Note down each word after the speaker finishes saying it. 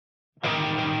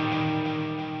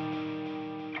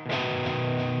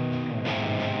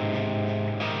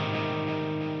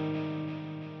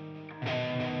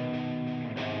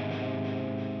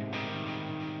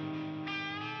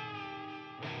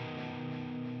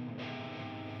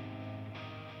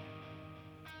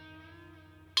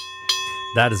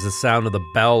That is the sound of the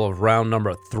bell of round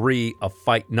number 3 of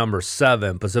fight number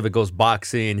 7. Pacific Coast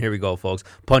Boxing. Here we go, folks.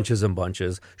 Punches and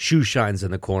bunches. Shoe shines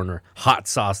in the corner. Hot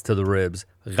sauce to the ribs.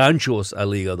 Ganchos al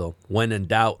hígado. When in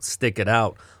doubt, stick it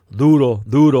out. Duro,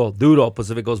 duro, duro.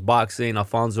 Pacific Coast Boxing.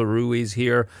 Alfonso Ruiz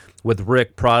here with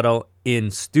Rick Prado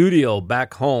in studio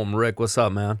back home. Rick, what's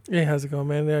up, man? Hey, how's it going,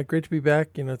 man? Yeah, great to be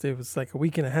back. You know, it was like a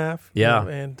week and a half.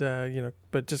 Yeah.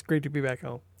 But just great to be back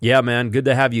home. Yeah, man. Good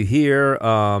to have you here.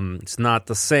 It's not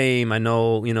the same. I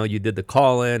know, you did the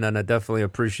call-in, and I definitely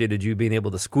appreciated you being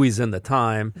able to squeeze in the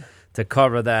time to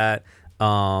cover that.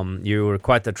 You were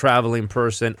quite the traveling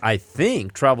person. I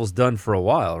think travel's done for a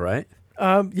while, right?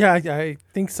 I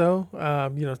think so.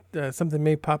 Something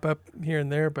may pop up here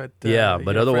and there, but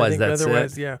otherwise that's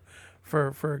it. Yeah,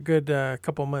 for a good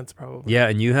couple months probably. Yeah,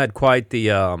 and you had quite the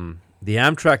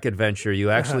Amtrak adventure.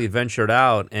 You actually ventured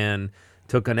out and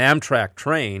took an Amtrak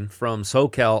train from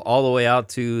SoCal all the way out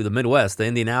to the Midwest, to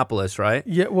Indianapolis, right?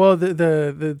 Yeah, well,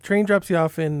 the train drops you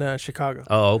off in Chicago.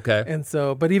 Oh, okay. And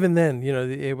so, but even then,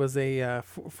 it was a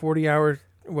 40-hour,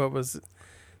 what was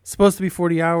supposed to be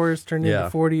 40 hours, turned into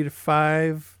 40 to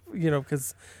 5,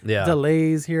 because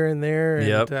delays here and there.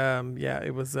 And,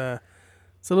 it was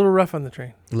it's a little rough on the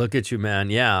train. Look at you,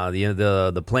 man. Yeah,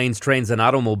 the planes, trains, and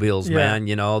automobiles, man.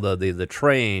 The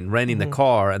train, renting the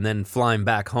car, and then flying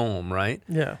back home, right?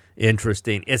 Yeah.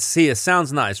 Interesting. It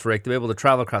sounds nice, Rick, to be able to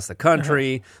travel across the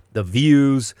country, the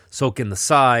views, soak in the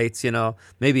sights,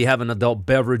 maybe have an adult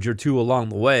beverage or two along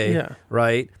the way,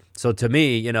 right? So to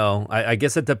me, I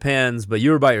guess it depends, but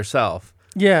you were by yourself.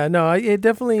 Yeah, no, it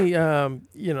definitely,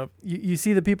 you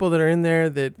see the people that are in there,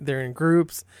 that they're in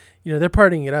groups, they're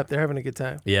partying it up. They're having a good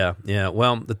time. Yeah.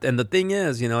 Well, and the thing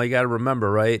is, you got to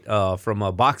remember, right, from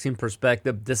a boxing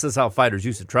perspective, this is how fighters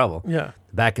used to travel. Yeah.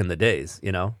 Back in the days,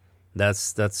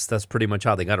 That's pretty much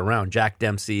how they got around. Jack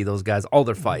Dempsey, those guys, all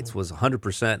their fights was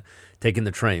 100% taking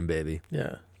the train, baby.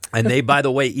 Yeah. And they, by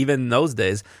the way, even in those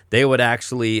days, they would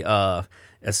actually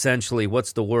essentially,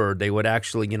 what's the word? They would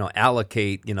actually,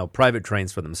 allocate, private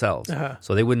trains for themselves.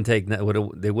 So they wouldn't take,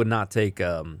 they would not take,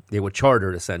 they would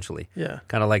charter essentially. Yeah.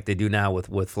 Kind of like they do now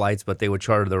with flights, but they would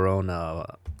charter their own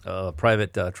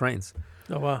private trains.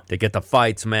 Oh, wow. To get the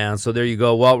fights, man. So there you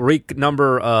go. Well, round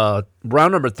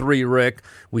number 3, Rick,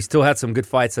 we still had some good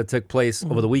fights that took place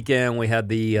over the weekend. We had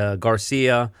the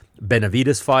Garcia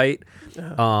Benavidez fight.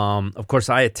 Of course,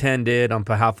 I attended on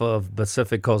behalf of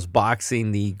Pacific Coast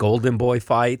Boxing the Golden Boy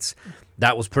fights.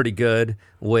 That was pretty good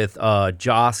with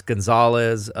Josh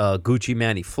Gonzalez, Gucci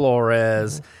Manny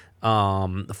Flores,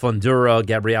 Fundura,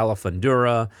 Gabriela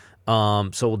Fundura.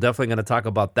 So we're definitely going to talk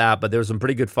about that. But there were some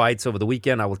pretty good fights over the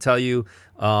weekend. I will tell you,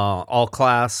 all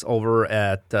class over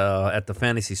at the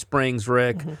Fantasy Springs,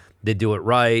 Rick. They do it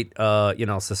right.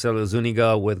 Cecilio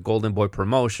Zuniga with Golden Boy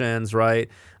Promotions, right?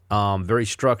 Very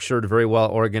structured, very well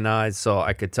organized. So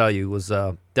I could tell you it was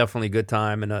definitely a good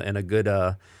time and a good.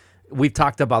 We've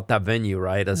talked about that venue,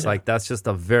 right? It's like that's just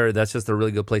a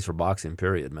really good place for boxing.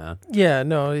 Period, man. Yeah,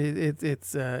 no,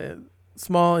 it's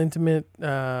small, intimate.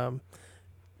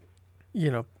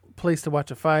 Place to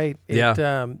watch a fight.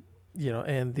 And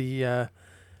the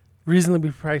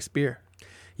reasonably priced beer.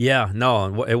 Yeah,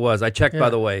 no, it was. I checked, by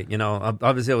the way.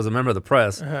 Obviously I was a member of the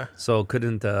press, so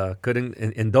couldn't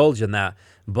indulge in that.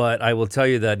 But I will tell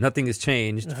you that nothing has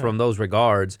changed from those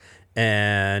regards.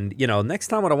 And next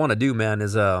time what I want to do, man,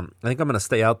 is I think I'm going to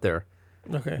stay out there.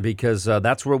 Okay. Because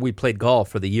that's where we played golf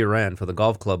for the year end for the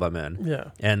golf club I'm in.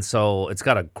 Yeah. And so it's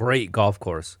got a great golf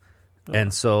course.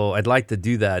 And so I'd like to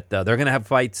do that. They're going to have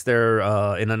fights there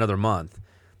in another month.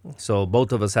 So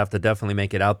both of us have to definitely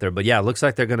make it out there. But, yeah, it looks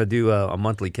like they're going to do a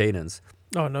monthly cadence.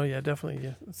 Oh, no, yeah, definitely.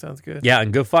 Yeah, that sounds good. Yeah,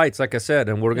 and good fights, like I said.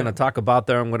 And we're going to talk about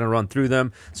them. I'm going to run through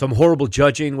them. Some horrible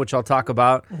judging, which I'll talk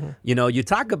about. You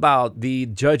talk about the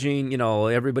judging.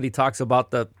 Everybody talks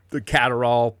about the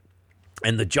Catterall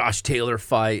and the Josh Taylor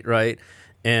fight, right?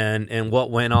 And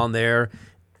what went on there.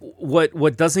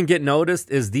 What doesn't get noticed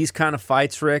is these kind of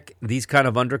fights, Rick, these kind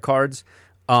of undercards,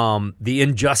 the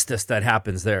injustice that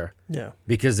happens there. Yeah.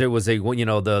 Because there was there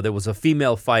was a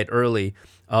female fight early,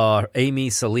 Amy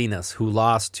Salinas, who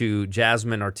lost to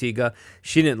Jasmine Ortega.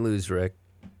 She didn't lose, Rick.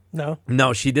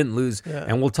 No, she didn't lose. Yeah.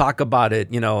 And we'll talk about it,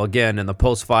 again in the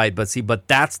post-fight. But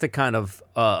that's the kind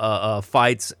of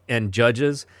fights and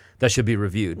judges that should be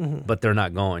reviewed, but they're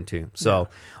not going to. So,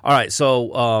 all right.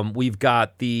 So we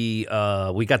got the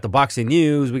boxing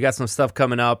news. We got some stuff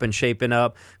coming up and shaping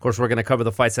up. Of course, we're going to cover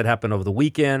the fights that happened over the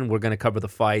weekend. We're going to cover the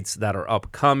fights that are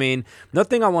upcoming. Another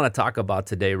thing I want to talk about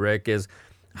today, Rick, is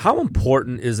how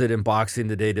important is it in boxing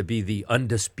today to be the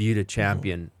undisputed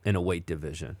champion in a weight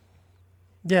division?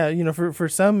 Yeah, for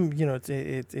some,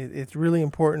 it's really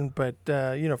important, but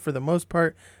for the most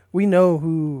part, we know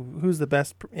who's the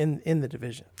best in the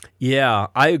division. Yeah,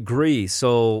 I agree.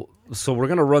 So we're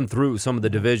going to run through some of the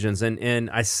divisions, and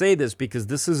I say this because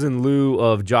this is in lieu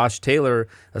of Josh Taylor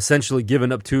essentially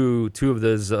giving up two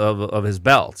of his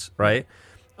belts, right?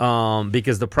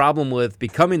 Because the problem with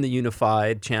becoming the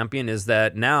unified champion is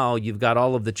that now you've got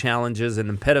all of the challenges and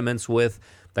impediments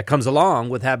that comes along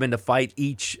with having to fight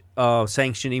each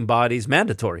sanctioning body's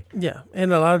mandatory. Yeah,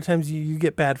 and a lot of times you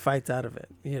get bad fights out of it.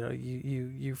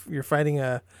 You're fighting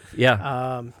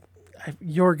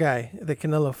your guy that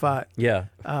Canelo fought. Yeah,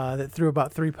 that threw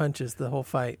about 3 punches the whole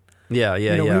fight.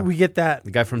 Yeah. We get that.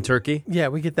 The guy from Turkey. Yeah,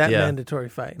 we get that mandatory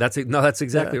fight. That's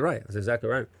exactly right. That's exactly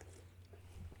right.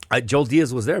 Joel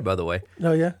Diaz was there, by the way.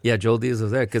 Oh, yeah? Yeah, Joel Diaz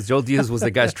was there because Joel Diaz was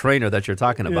the guy's trainer that you're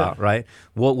talking about, right?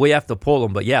 Well, we have to pull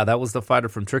him, but yeah, that was the fighter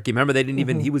from Turkey. Remember, they didn't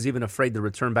even he was even afraid to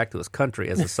return back to his country,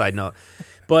 as a side note.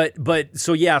 But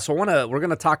so we're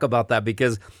gonna talk about that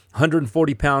because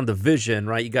 140-pound division,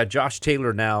 right? You got Josh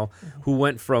Taylor now, who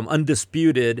went from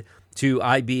undisputed to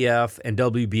IBF and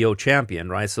WBO champion,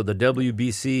 right? So the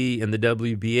WBC and the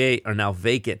WBA are now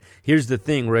vacant. Here's the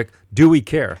thing, Rick. Do we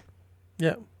care?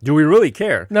 Yeah. Do we really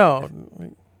care? No.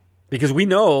 Because we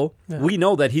know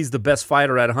that he's the best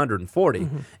fighter at 140.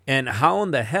 And how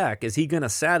in the heck is he going to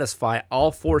satisfy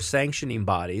all 4 sanctioning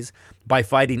bodies by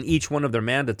fighting each one of their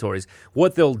mandatories?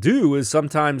 What they'll do is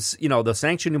sometimes, the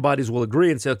sanctioning bodies will agree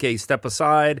and say, okay, step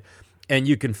aside and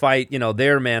you can fight,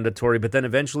 their mandatory, but then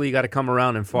eventually you got to come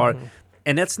around and fight.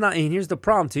 And that's not, and here's the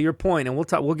problem, to your point, and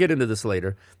we'll get into this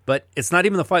later, but it's not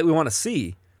even the fight we want to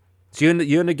see. So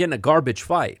you end up getting a garbage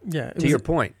fight. Yeah, to your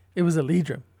point. It was a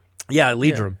Leadrum. Yeah,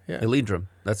 Leadrum. Yeah. Leadrum.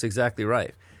 That's exactly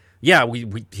right. Yeah,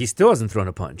 he still hasn't thrown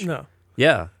a punch. No.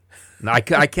 Yeah. No, I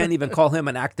can't even call him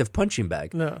an active punching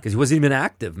bag. No. Because he wasn't even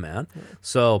active, man.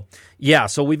 So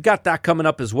we've got that coming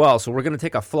up as well. So we're going to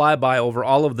take a flyby over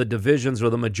all of the divisions or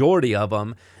the majority of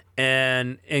them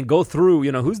and go through,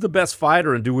 who's the best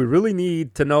fighter and do we really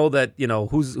need to know that,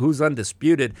 who's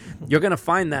undisputed. You're going to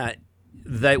find that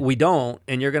we don't,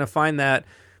 and you're going to find that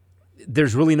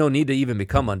there's really no need to even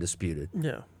become undisputed.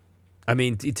 Yeah. I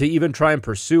mean, to even try and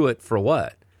pursue it for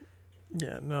what?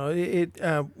 Yeah, no,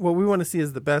 what we want to see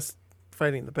is the best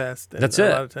fighting the best. And that's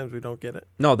it. A lot of times we don't get it.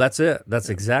 No, that's it. That's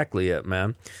exactly it,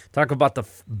 man. Talk about the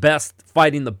best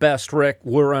fighting the best, Rick.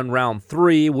 We're on round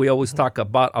 3. We always talk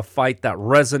about a fight that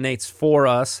resonates for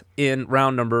us in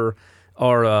round number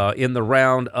or in the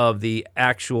round of the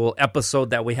actual episode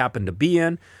that we happen to be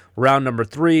in. Round number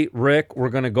 3, Rick, we're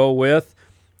going to go with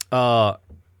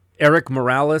Erik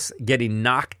Morales getting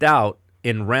knocked out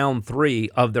in round 3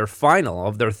 of their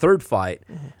third fight.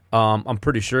 I'm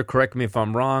pretty sure, correct me if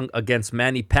I'm wrong, against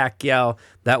Manny Pacquiao.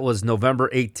 That was November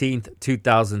 18th,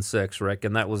 2006, Rick,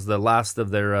 and that was the last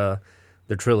of their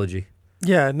trilogy.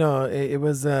 Yeah, no, it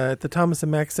was at the Thomas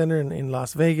and Mack Center in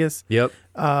Las Vegas. Yep.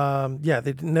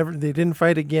 They didn't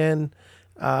fight again.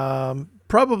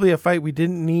 Probably a fight we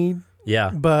didn't need.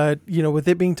 Yeah. But, with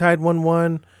it being tied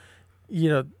 1-1,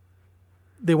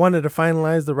 they wanted to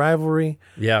finalize the rivalry.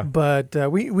 Yeah. But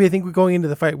we think going into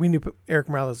the fight, we knew Erik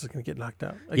Morales was going to get knocked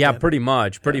out again. Yeah, pretty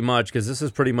much, because this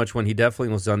is pretty much when he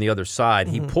definitely was on the other side.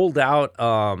 He pulled out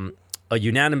a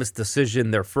unanimous decision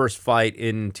their first fight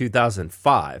in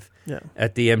 2005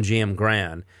 at the MGM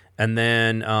Grand. And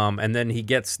then he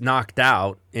gets knocked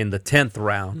out in the 10th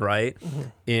round, right?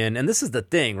 And this is the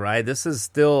thing, right? This is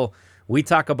still, we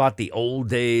talk about the old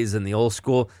days and the old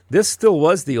school. This still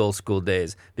was the old school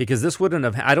days because this wouldn't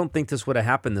have, I don't think this would have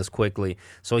happened this quickly.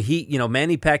 So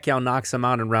Manny Pacquiao knocks him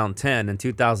out in round 10 in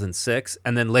 2006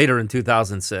 and then later in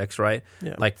 2006, right?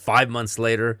 Yeah. Like 5 months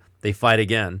later, they fight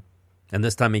again. And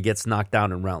this time he gets knocked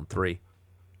out in round 3.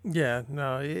 Yeah,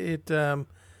 no,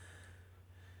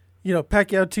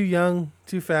 Pacquiao too young,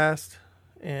 too fast,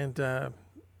 and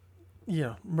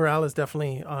Morales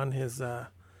definitely on his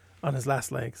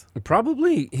last legs.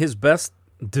 Probably his best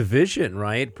division,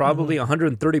 right? Probably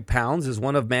 130 pounds is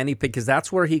one of Manny, because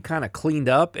that's where he kind of cleaned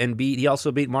up and he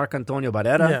also beat Marc Antonio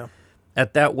Barrera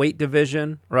at that weight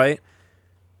division, right?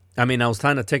 I mean, I was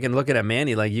trying to take a look at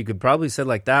Manny, like you could probably say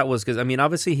like that was because, I mean,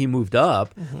 obviously he moved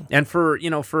up. And for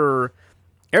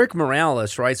Erik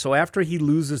Morales, right? So after he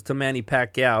loses to Manny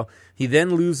Pacquiao, he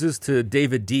then loses to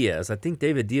David Diaz. I think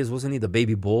David Diaz, wasn't he the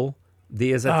baby bull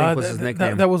Diaz, I think was his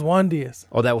nickname. That was Juan Diaz.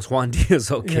 Oh, that was Juan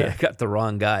Diaz. Okay, I got the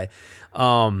wrong guy.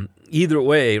 Either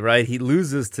way, right? He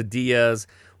loses to Diaz,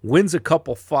 wins a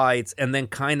couple fights, and then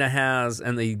kind of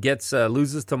he gets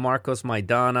loses to Marcos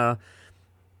Maidana,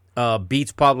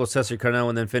 beats Pablo Cesar Carnell,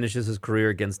 and then finishes his career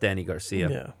against Danny Garcia.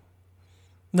 Yeah.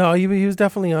 No, he was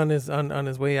definitely on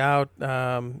his way out.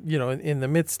 In the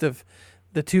midst of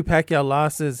the two Pacquiao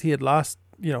losses, he had lost,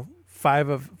 5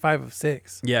 of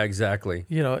 6. Yeah, exactly.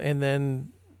 And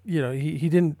then, he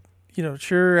didn't,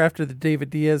 sure, after the David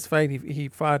Diaz fight, he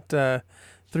fought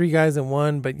 3 guys in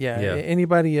 1, but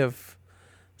anybody of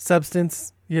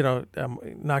substance,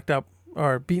 knocked out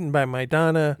or beaten by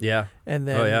Maidana. Yeah. And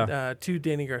then 2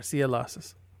 Danny Garcia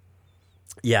losses.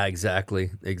 Yeah, exactly,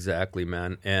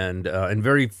 man, and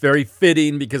very, very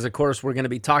fitting because, of course, we're going to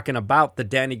be talking about the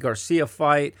Danny Garcia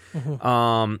fight,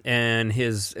 and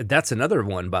that's another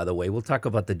one, by the way. We'll talk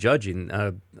about the judging.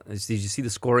 Did you see the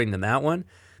scoring in that one?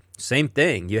 Same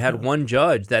thing. You had one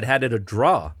judge that had it a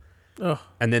draw,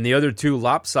 and then the other 2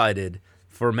 lopsided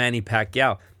for Manny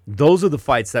Pacquiao. Those are the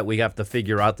fights that we have to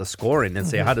figure out the scoring and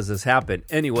say, how does this happen?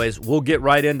 Anyways, we'll get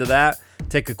right into that,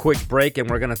 take a quick break, and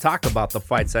we're going to talk about the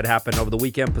fights that happened over the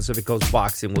weekend. Pacific Coast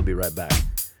Boxing. We'll be right back.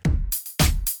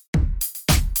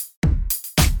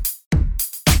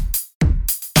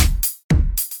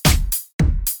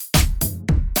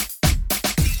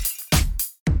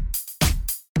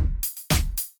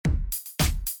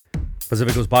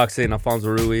 Pacific Coast Boxing, Alfonso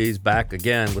Ruiz back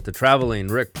again with the traveling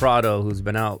Rick Prado, who's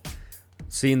been out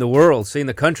seeing the world, seeing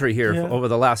the country here over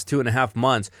the last 2.5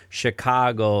 months.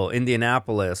 Chicago,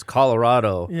 Indianapolis,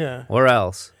 Colorado. Yeah. Where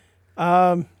else?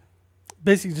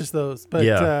 Basically just those. But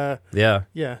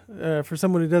for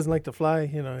someone who doesn't like to fly,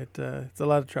 it's a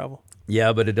lot of travel.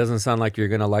 Yeah, but it doesn't sound like you're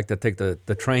gonna like to take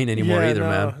the train anymore either,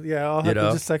 man. Yeah, I'll have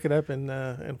to just suck it up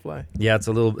and fly. Yeah, it's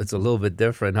a little bit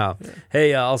different, huh? Yeah.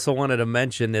 Hey, I also wanted to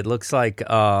mention, it looks like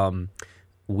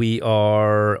we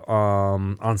are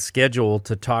on schedule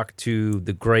to talk to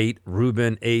the great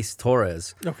Ruben Ace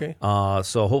Torres. Okay.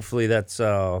 So hopefully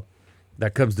that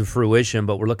comes to fruition,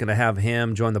 but we're looking to have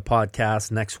him join the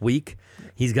podcast next week.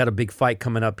 He's got a big fight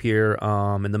coming up here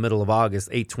in the middle of August,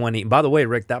 8/20. By the way,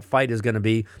 Rick, that fight is going to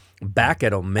be back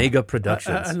at Omega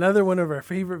Productions. Another one of our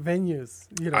favorite venues.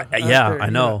 I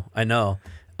know.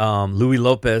 Louis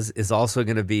Lopez is also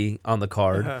going to be on the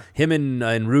card. Him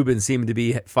and Ruben seem to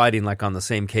be fighting like on the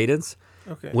same cadence,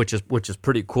 which is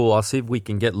pretty cool. I'll see if we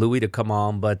can get Louis to come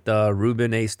on, but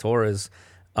Ruben Ace Torres,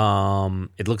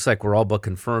 it looks like we're all but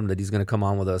confirmed that he's going to come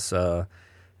on with us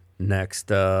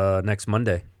next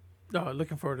Monday. Oh,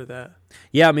 looking forward to that.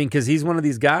 Yeah, I mean, because he's one of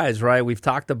these guys, right? We've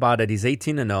talked about it. He's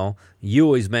 18-0. You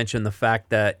always mention the fact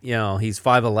that he's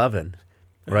 5'11".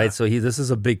 Right, so this is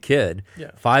a big kid,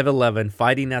 5'11",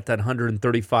 fighting at that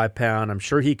 135-pound. I'm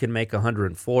sure he can make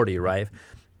 140, right?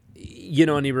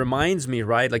 And he reminds me,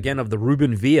 right, again, of the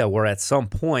Ruben Villa, where at some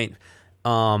point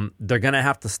they're going to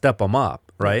have to step him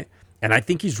up, right? And I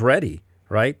think he's ready,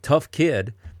 right? Tough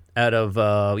kid out of,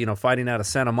 fighting out of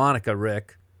Santa Monica,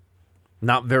 Rick.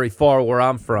 Not very far where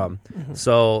I'm from.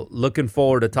 So looking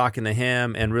forward to talking to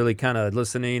him and really kind of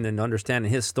listening and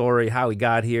understanding his story, how he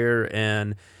got here,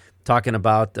 and talking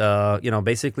about,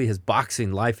 basically his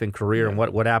boxing life and career and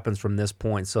what happens from this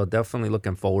point. So definitely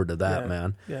looking forward to that,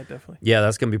 man. Yeah, definitely. Yeah,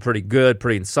 that's going to be pretty good,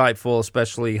 pretty insightful,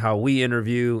 especially how we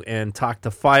interview and talk to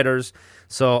fighters.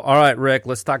 So, all right, Rick,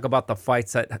 let's talk about the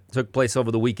fights that took place over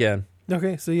the weekend.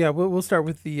 Okay, so we'll start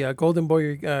with the Golden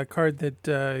Boy card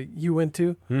that you went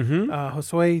to.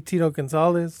 Josue Tito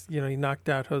Gonzalez, he knocked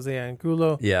out Jose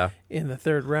Angulo in the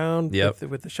 3rd round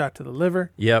with the shot to the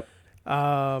liver. Yep.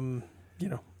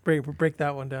 Break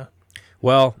that one down.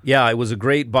 Well, yeah, it was a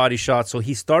great body shot. So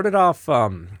he started off a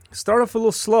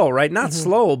little slow, right? Not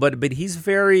slow, but he's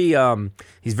very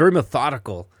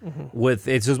methodical with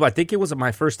it. I think it was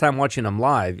my first time watching him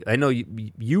live. I know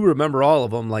you remember all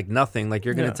of them like nothing. Like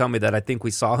you're going to tell me that I think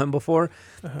we saw him before,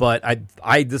 but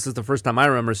I this is the first time I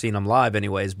remember seeing him live,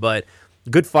 anyways. But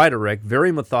good fighter, Rick.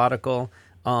 Very methodical.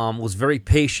 Was very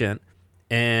patient,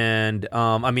 and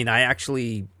I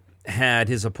actually had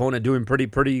his opponent doing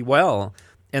pretty well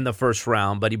in the first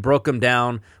round, but he broke him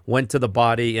down, went to the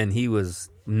body, and he was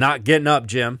not getting up,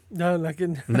 Jim. No, not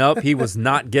getting Nope, he was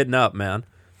not getting up, man.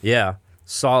 Yeah,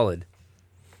 solid.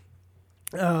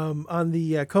 On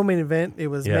the co-main event, it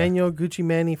was Manuel Gucci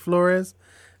Manny Flores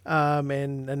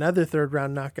and another 3rd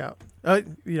round knockout.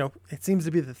 It seems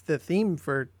to be the theme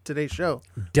for today's show.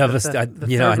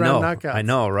 Devastating. I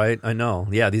know, right? I know.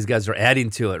 Yeah, these guys are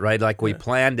adding to it, right? Like we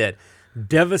planned it.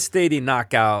 Devastating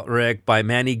knockout, Rick, by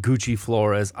Manny Gucci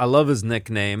Flores. I love his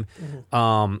nickname.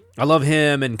 I love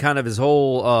him and kind of his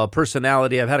whole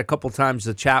personality. I've had a couple times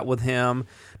to chat with him.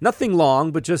 Nothing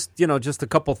long, but just a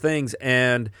couple things,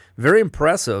 and very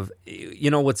impressive.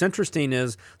 What's interesting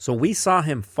is, so we saw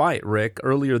him fight, Rick,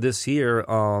 earlier this year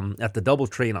at the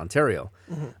Doubletree in Ontario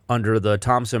under the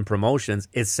Thompson Promotions.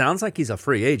 It sounds like he's a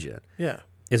free agent. Yeah.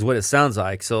 Is what it sounds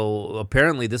like. So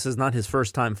apparently this is not his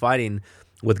first time fighting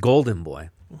with Golden Boy.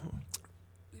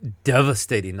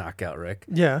 Devastating knockout, Rick.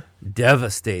 Yeah.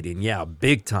 Devastating. Yeah,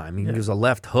 big time. He was a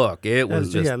left hook. It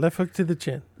was just... Yeah, left hook to the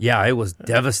chin. Yeah, it was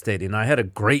devastating. I had a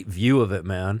great view of it,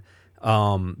 man.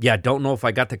 Don't know if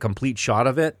I got the complete shot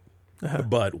of it,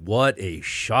 but what a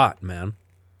shot, man.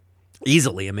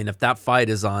 Easily. I mean, if that fight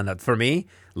is on, for me,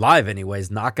 live anyways,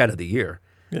 knockout of the year.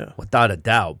 Yeah. Without a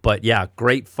doubt. But yeah,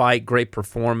 great fight, great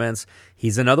performance.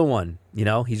 He's another one,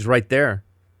 he's right there.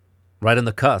 Right on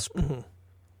the cusp.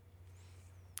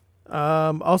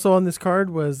 Also on this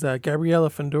card was Gabriela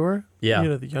Fundora. Yeah.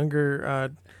 The younger,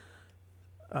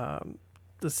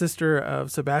 the sister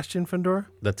of Sebastian Fundora.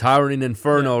 The Towering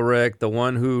Inferno, Rick. The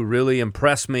one who really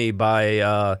impressed me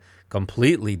by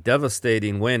completely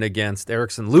devastating win against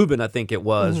Erickson Lubin, I think it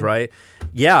was, right?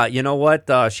 Yeah, you know what?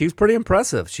 She's pretty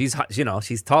impressive. She's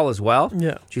tall as well.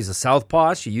 Yeah. She's a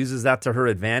southpaw. She uses that to her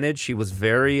advantage. She was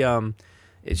very...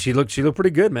 She looked pretty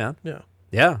good, man. Yeah.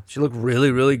 Yeah, she looked really,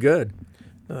 really good.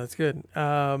 No, that's good.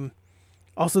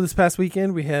 Also, this past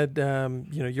weekend, we had,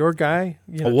 your guy.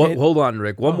 Hold on,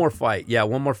 Rick. One more fight. Yeah,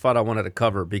 one more fight I wanted to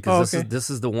cover because this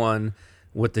is the one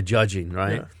with the judging,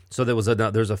 right? Yeah. So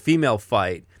there's a female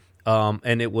fight,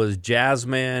 and it was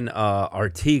Jasmine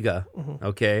Artiga,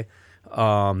 okay?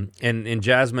 And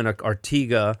Jasmine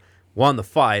Artiga won the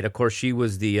fight. Of course, she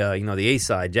was the the A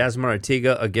side. Jasmine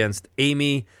Artiga against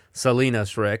Amy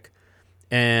Salinas, Rick,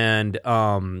 and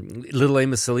little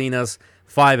Amy Salinas,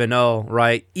 5-0,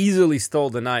 right? Easily stole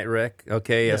the night, Rick.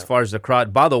 Okay, as far as the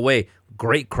crowd. By the way,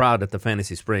 great crowd at the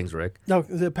Fantasy Springs, Rick. No,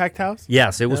 is it a packed house?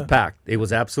 Yes, it was packed. It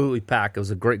was absolutely packed. It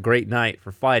was a great night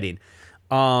for fighting.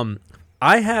 I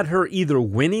had her either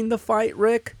winning the fight,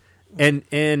 Rick,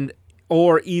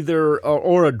 or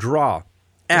a draw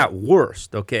at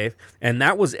worst. Okay, and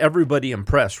that was everybody in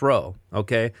press row.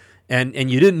 Okay.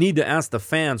 And you didn't need to ask the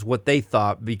fans what they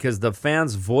thought because the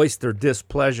fans voiced their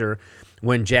displeasure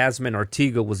when Jasmine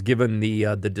Artiga was given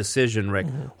the decision, Rick.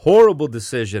 Horrible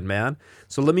decision, man.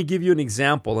 So let me give you an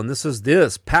example, and this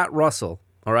is Pat Russell,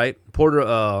 all right?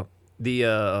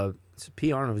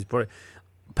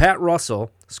 Pat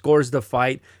Russell scores the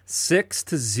fight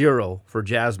 6-0 for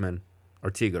Jasmine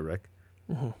Artiga, Rick.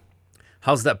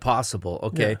 How's that possible?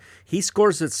 Okay. Yeah. He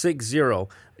scores it 6-0.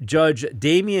 Judge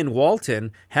Damian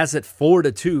Walton has it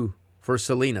 4-2 for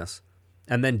Salinas.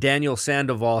 And then Daniel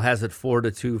Sandoval has it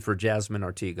 4-2 for Jasmine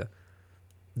Artiga.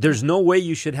 There's no way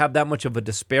you should have that much of a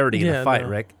disparity in a fight,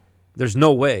 Rick. There's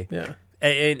no way. Yeah.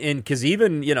 And because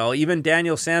even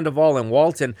Daniel Sandoval and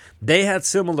Walton, they had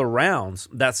similar rounds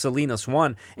that Salinas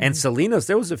won. And Salinas,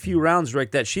 there was a few rounds,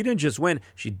 Rick, that she didn't just win.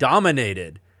 She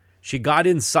dominated. She got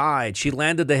inside. She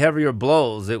landed the heavier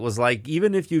blows. It was like,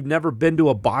 even if you've never been to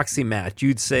a boxing match,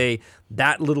 you'd say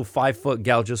that little 5-foot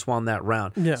gal just won that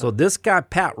round. Yeah. So this guy,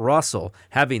 Pat Russell,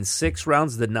 having 6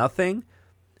 rounds to nothing,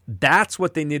 that's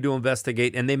what they need to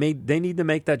investigate. And they need to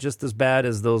make that just as bad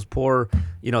as those poor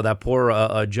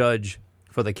judge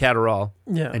for the Catterall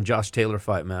and Josh Taylor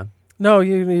fight, man. No,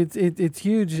 it's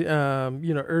huge.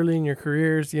 Early in your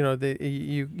careers,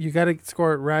 you got to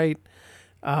score it right.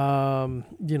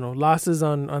 Losses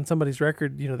on somebody's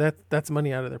record, that's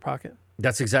money out of their pocket.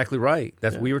 That's exactly right.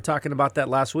 We were talking about that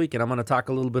last week, and I'm going to talk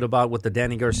a little bit about with the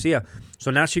Danny Garcia.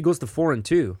 So now she goes to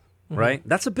 4-2, right?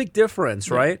 That's a big difference,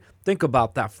 right? Think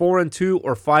about that, 4-2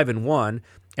 or 5-1,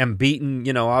 and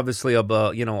beaten, obviously a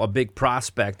big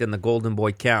prospect in the Golden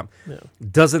Boy camp. Yeah.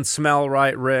 Doesn't smell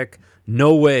right, Rick.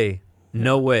 No way.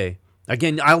 No way.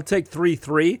 Again, I'll take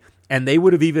 3-3. And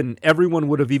everyone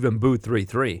would have even booed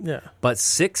 3-3. Yeah. But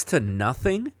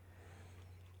 6-0?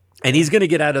 And he's going to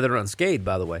get out of there unscathed,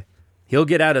 by the way. He'll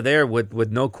get out of there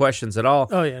with no questions at all.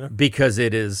 Oh, yeah. No. Because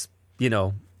it is,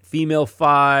 female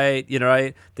fight,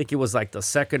 right? I think it was like the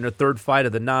second or third fight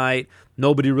of the night.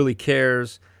 Nobody really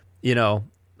cares,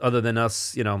 other than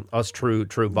us, us true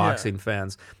boxing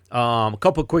fans. A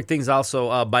couple of quick things also.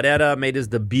 Barrera made his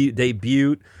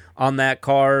debut on that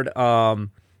card.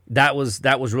 That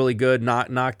was really good.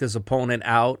 Knocked his opponent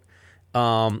out.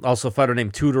 Also, a fighter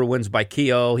named Tudor wins by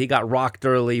KO. He got rocked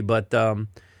early, but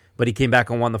he came back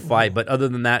and won the fight. But other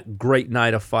than that, great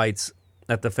night of fights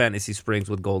at the Fantasy Springs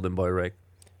with Golden Boy, Rick.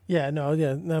 Yeah, no,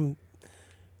 yeah. I'm,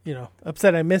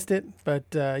 upset I missed it,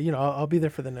 but I'll be there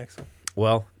for the next one.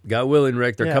 Well, God willing,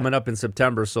 Rick, they're coming up in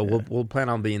September, so we'll plan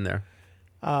on being there.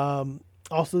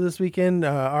 Also this weekend,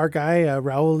 our guy,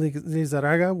 Raul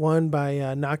Lizarraga, won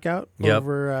by knockout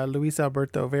over Luis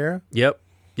Alberto Vera.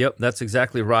 Yep, that's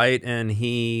exactly right. And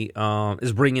he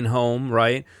is bringing home,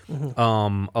 right,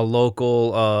 a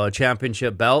local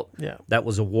championship belt that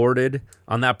was awarded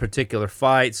on that particular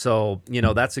fight. So,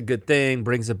 that's a good thing.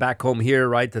 Brings it back home here,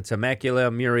 right, to Temecula,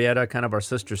 Murrieta, kind of our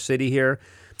sister city here.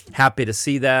 Happy to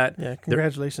see that. Yeah,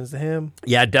 congratulations to him.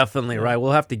 Yeah, definitely, right.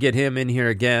 We'll have to get him in here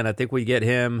again. I think we get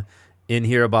him in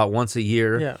here about once a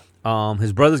year. Yeah.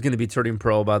 His brother's going to be turning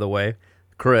pro, by the way.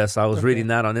 Chris, I was reading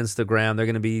that on Instagram.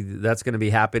 That's going to be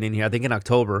happening here. I think in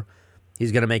October,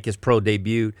 he's going to make his pro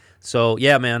debut. So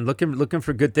yeah, man, looking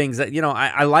for good things. That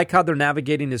I like how they're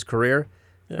navigating his career,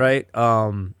 right?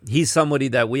 He's somebody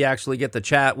that we actually get to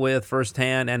chat with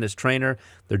firsthand, and his trainer.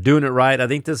 They're doing it right. I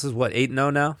think this is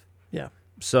 8-0 now. Yeah.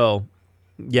 So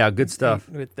yeah, good stuff.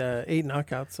 With 8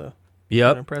 knockouts. So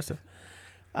yep, impressive.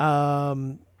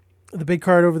 The big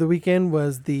card over the weekend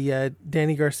was the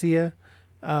Danny Garcia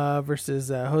versus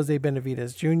Jose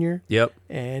Benavidez Jr. Yep.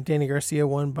 And Danny Garcia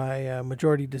won by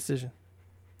majority decision.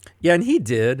 Yeah, and he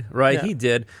did, right? Yeah. He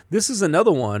did. This is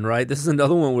another one, right? This is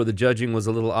another one where the judging was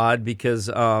a little odd because,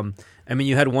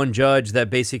 you had one judge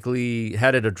that basically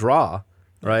had it a draw,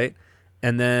 right?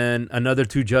 And then another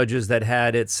 2 judges that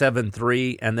had it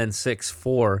 7-3 and then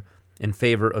 6-4 in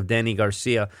favor of Danny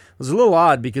Garcia. It was a little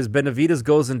odd because Benavidez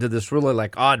goes into this really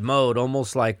odd mode,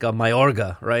 almost like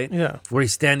Mayorga, right? Yeah. Where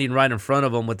he's standing right in front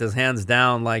of him with his hands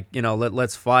down,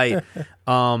 let's fight.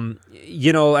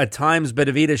 At times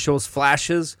Benavidez shows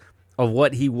flashes of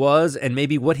what he was and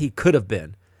maybe what he could have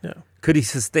been. Yeah. Could he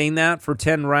sustain that for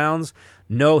 10 rounds?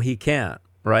 No, he can't,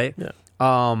 right? Yeah.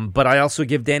 But I also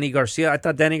give Danny Garcia, I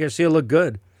thought Danny Garcia looked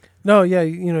good. No, yeah,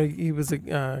 he was a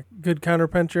good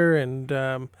counterpuncher, and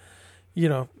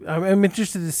I'm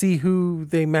interested to see who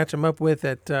they match him up with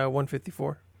at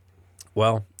 154.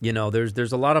 Well,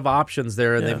 there's a lot of options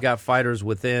there, and they've got fighters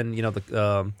within,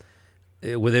 within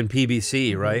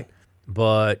PBC, right?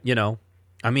 But,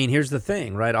 here's the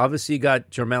thing, right? Obviously, you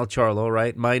got Jermell Charlo,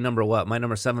 right? My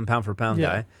number 7 pound for pound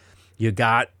guy. You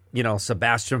got,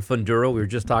 Sebastian Fundura. We were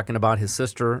just talking about his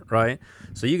sister, right?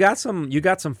 So you got some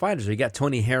fighters. You got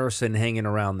Tony Harrison hanging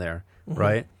around there,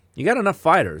 right? You got enough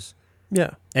fighters.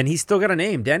 Yeah. And he's still got a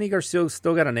name. Danny Garcia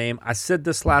still got a name. I said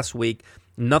this last week.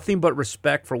 Nothing but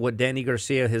respect for what Danny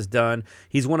Garcia has done.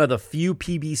 He's one of the few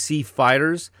PBC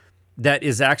fighters that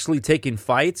is actually taking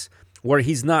fights where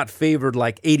he's not favored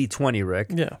 80-20,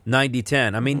 Rick. Yeah.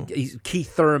 90-10. He's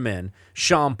Keith Thurman,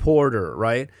 Sean Porter,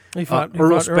 right? He fought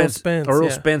Earl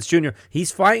Spence Jr.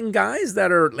 He's fighting guys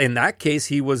that are, in that case,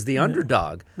 he was the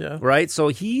underdog, right? So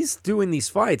he's doing these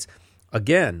fights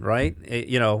again, right?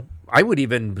 I would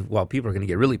even, people are going to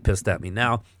get really pissed at me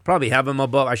now. Probably have him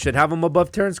above. I should have him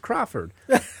above Terrence Crawford.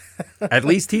 At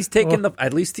least he's taking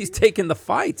the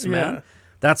fights, man. Yeah.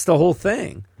 That's the whole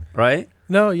thing, right?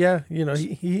 No, yeah,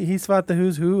 he's fought the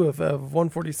who's who of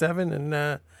 147,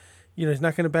 and he's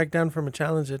not going to back down from a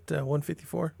challenge at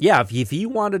 154. Yeah, if he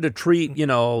wanted to treat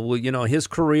his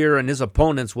career and his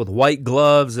opponents with white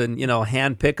gloves and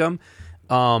hand pick them,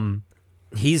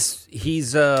 he's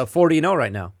 40-0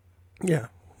 right now. Yeah.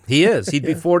 He is. He'd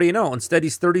be 40-0. Instead,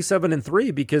 he's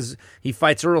 37-3 because he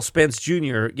fights Earl Spence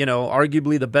Jr.,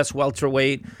 arguably the best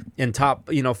welterweight and top,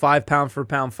 5 pound for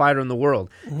pound fighter in the world.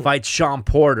 Fights Sean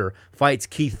Porter, fights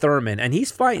Keith Thurman. And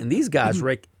he's fighting these guys,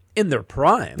 Rick, in their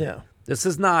prime. Yeah. This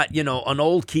is not, an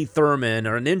old Keith Thurman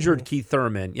or an injured Keith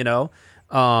Thurman,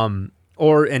 and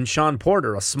Sean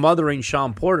Porter, a smothering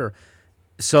Sean Porter.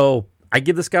 So I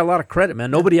give this guy a lot of credit,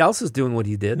 man. Nobody else is doing what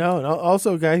he did. No, and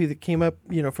also a guy who came up,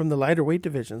 from the lighter weight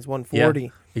divisions, 140. Yeah,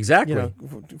 exactly.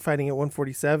 Fighting at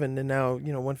 147 and now,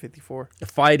 154.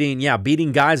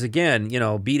 Beating guys again,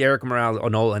 beat Eric Morales,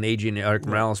 an aging Eric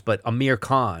Morales, but Amir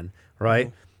Khan,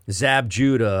 right? Zab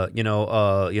Judah,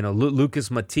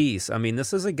 Lucas Matisse.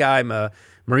 This is a guy,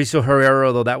 Mauricio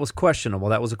Herrera, though that was questionable.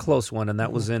 That was a close one, and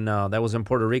that was in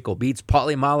Puerto Rico. Beats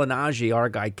Paulie Malignaggi, our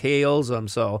guy, KOs him,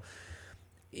 so...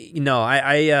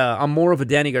 I'm more of a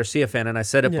Danny Garcia fan, and I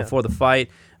said it before the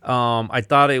fight. I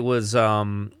thought it was,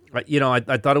 I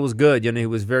thought it was good. He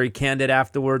was very candid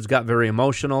afterwards, got very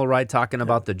emotional, right, talking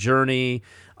about the journey.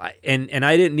 And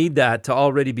I didn't need that to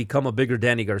already become a bigger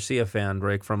Danny Garcia fan,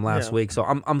 Rick, from last week. So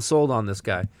I'm sold on this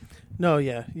guy. No,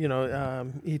 yeah,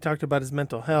 he talked about his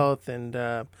mental health, and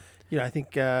I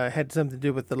think had something to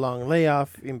do with the long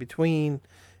layoff in between.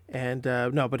 And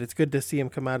but it's good to see him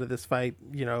come out of this fight,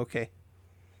 okay.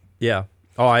 Yeah.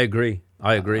 Oh, I agree.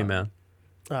 Man.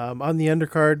 On the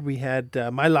undercard, we had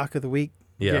my lock of the week,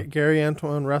 Gary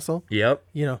Antoine Russell. Yep.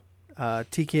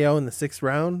 TKO in the 6th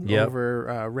round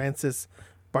over Rancis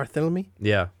Barthélemy.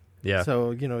 Yeah.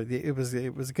 So it was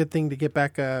a good thing to get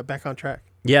back on track.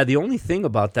 Yeah, the only thing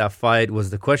about that fight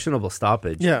was the questionable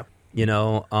stoppage. Yeah.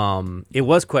 It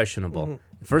was questionable.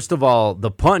 Mm-hmm. First of all, the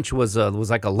punch was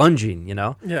like a lunging,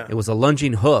 Yeah. It was a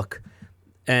lunging hook.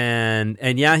 And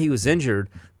yeah, he was injured,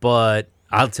 but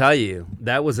I'll tell you,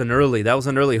 that was an early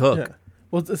hook. Yeah.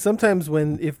 Well, sometimes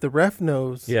if the ref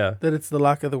knows that it's the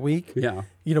lock of the week,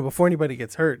 before anybody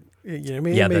gets hurt,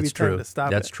 that's true.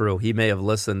 That's true. He may have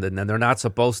listened, and they're not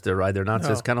supposed to, right? They're not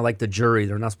just kind of like the jury.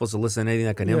 They're not supposed to listen to anything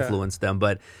that can influence them.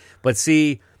 But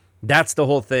see, that's the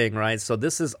whole thing, right? So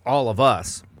this is all of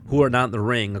us who are not in the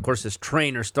ring. Of course, his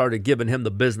trainer started giving him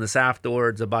the business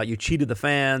afterwards about you cheated the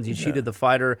fans, you cheated the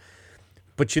fighter.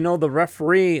 But the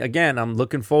referee, again, I'm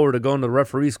looking forward to going to the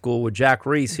referee school with Jack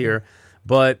Reese here.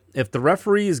 But if the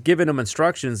referee is giving him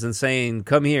instructions and saying,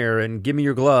 come here and give me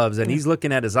your gloves, and he's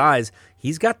looking at his eyes,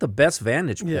 he's got the best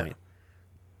vantage point.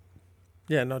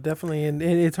 Yeah, no, definitely. And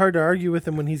it's hard to argue with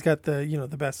him when he's got the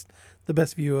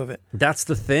best view of it. That's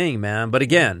the thing, man. But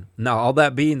again, now all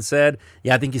that being said,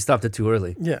 I think he stopped it too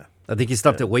early. Yeah. I think he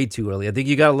stopped it way too early. I think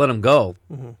you got to let him go.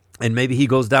 Mm-hmm. And maybe he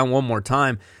goes down one more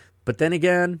time. But then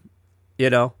again,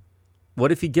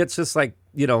 what if he gets just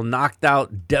knocked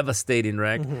out, devastating,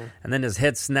 Rick, and then his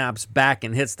head snaps back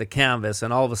and hits the canvas,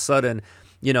 and all of a sudden,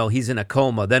 he's in a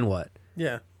coma. Then what?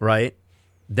 Yeah. Right?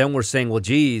 Then we're saying, well,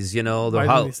 geez, why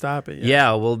didn't he stop it?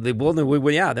 Yeah.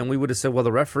 Then we would have said, well,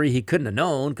 the referee, he couldn't have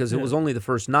known because it was only the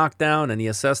first knockdown, and he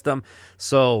assessed them.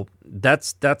 So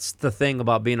that's the thing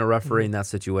about being a referee in that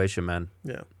situation, man.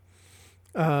 Yeah.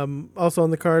 Also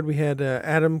on the card, we had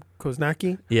Adam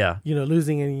Koznaki. Yeah.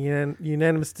 Losing a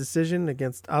unanimous decision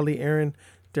against Ali Aaron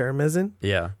Daramezin.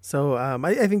 Yeah. So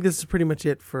I think this is pretty much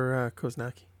it for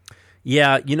Koznaki.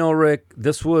 Yeah, Rick,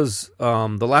 this was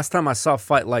the last time I saw a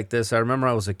fight like this. I remember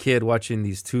I was a kid watching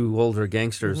these two older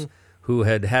gangsters who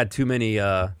had too many,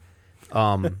 too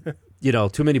many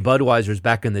Budweisers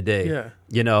back in the day.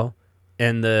 Yeah.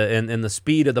 And the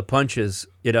speed of the punches,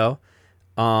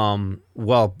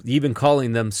 well, even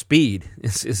calling them speed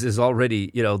is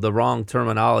already, the wrong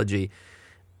terminology.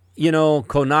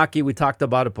 Kownacki, we talked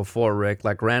about it before, Rick,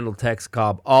 like Randall Tex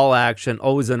Cobb, all action,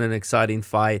 always in an exciting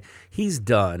fight. He's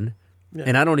done. Yeah.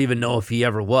 And I don't even know if he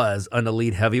ever was an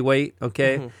elite heavyweight,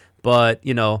 okay? Mm-hmm. But,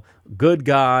 good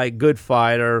guy, good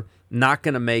fighter, not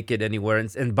going to make it anywhere.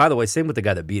 And by the way, same with the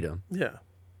guy that beat him. Yeah.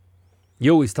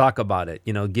 You always talk about it.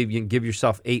 Give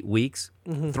yourself 8 weeks.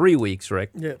 3 weeks, Rick.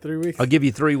 Yeah, 3 weeks. I'll give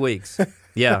you 3 weeks.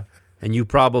 Yeah. And you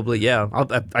probably,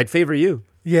 I'd favor you.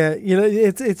 Yeah,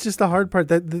 it's just the hard part.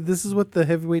 That this is what the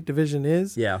heavyweight division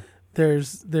is. Yeah.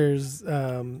 There's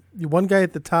one guy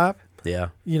at the top.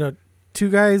 Yeah. 2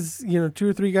 guys, 2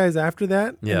 or 3 guys after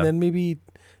that. Yeah. And then maybe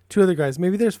 2 other guys.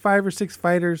 Maybe there's 5 or 6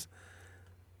 fighters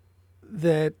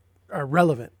that are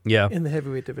relevant in the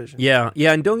heavyweight division. Yeah,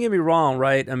 and don't get me wrong,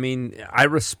 right? I mean, I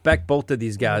respect both of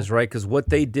these guys, right? Because what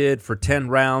they did for 10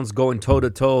 rounds, going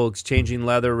toe-to-toe, exchanging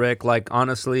leather, Rick,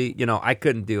 honestly, I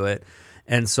couldn't do it.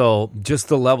 And so just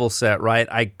the level set, right?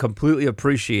 I completely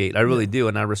appreciate, I really do,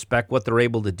 and I respect what they're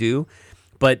able to do.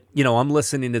 But, I'm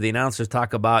listening to the announcers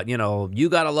talk about, you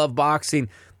got to love boxing.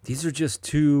 These are just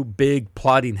 2 big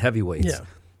plotting heavyweights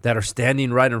that are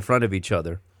standing right in front of each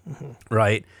other,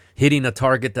 right? Hitting a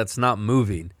target that's not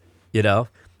moving,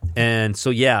 And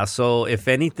so if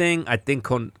anything, I think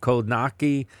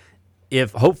Kownacki,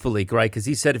 hopefully, right, because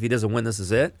he said if he doesn't win, this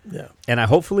is it. Yeah. And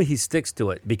hopefully he sticks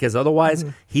to it, because otherwise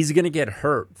he's going to get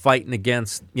hurt fighting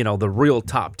against, the real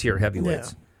top tier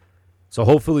heavyweights. Yeah. So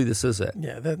hopefully this is it.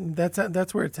 Yeah,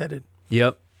 that's where it's headed.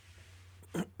 Yep.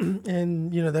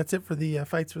 And, that's it for the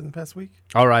fights from the past week.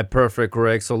 All right, perfect,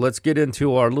 Rick. So let's get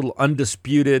into our little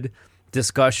undisputed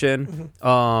discussion.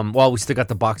 We still got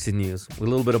the boxing news. A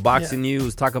little bit of boxing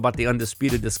news, talk about the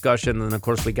undisputed discussion, and then, of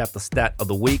course, we got the stat of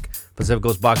the week. Pacific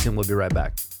Coast Boxing. We'll be right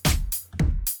back.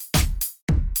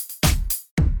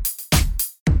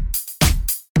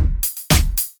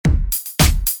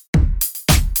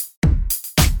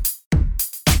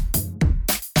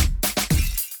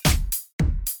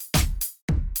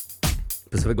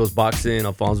 Pacific Coast Boxing,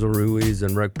 Alfonso Ruiz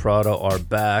and Rick Prado are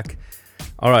back.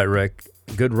 All right, Rick.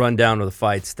 Good rundown of the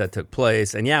fights that took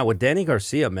place. And with Danny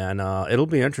Garcia, man, it'll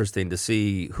be interesting to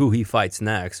see who he fights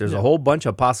next. There's a whole bunch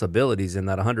of possibilities in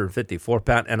that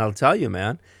 154-pound. And I'll tell you,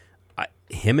 man,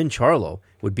 him and Charlo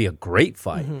would be a great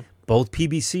fight. Both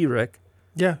PBC, Rick.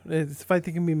 Yeah, it's a fight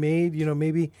that can be made.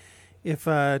 Maybe if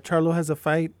Charlo has a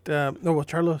fight.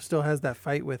 Charlo still has that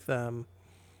fight with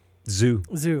Zoo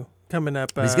coming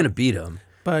up. He's going to beat him.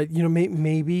 But,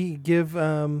 maybe give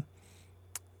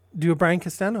do a Brian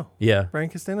Castano. Yeah. Brian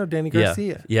Castano, Danny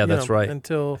Garcia. Yeah, that's right.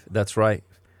 Until that's right.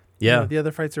 Yeah. The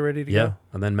other fights are ready to go.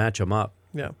 And then match them up.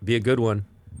 Yeah. Be a good one.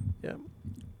 Yeah.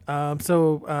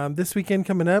 So this weekend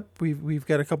coming up, we've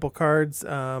got a couple cards.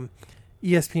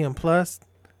 ESPN Plus.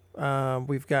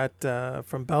 We've got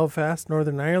from Belfast,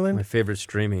 Northern Ireland. My favorite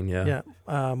streaming, Yeah.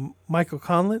 Michael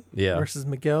Conlan versus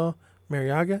Miguel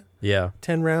Mariaga. Yeah.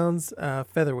 10 rounds,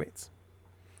 featherweights.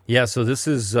 Yeah, so this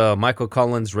is Michael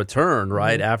Conlan's return,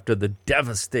 right, after the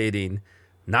devastating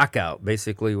knockout,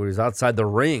 basically, where he's outside the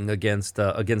ring against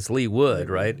Lee Wood,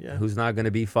 right, who's not going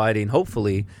to be fighting.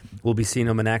 Hopefully, we'll be seeing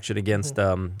him in action against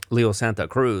Leo Santa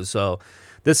Cruz. So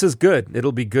this is good.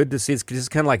 It'll be good to see. It's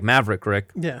just kind of like Maverick,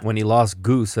 Rick, when he lost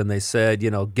Goose, and they said,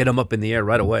 get him up in the air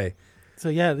right away. So,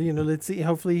 let's see.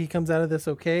 Hopefully, he comes out of this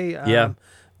okay.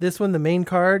 This one, the main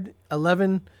card,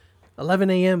 11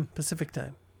 a.m. Pacific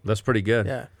time. That's pretty good.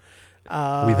 Yeah.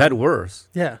 We've had worse.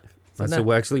 Yeah.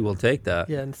 So actually, we'll take that.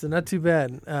 Yeah, so not too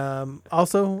bad.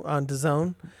 Also on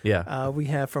DAZN, we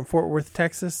have from Fort Worth,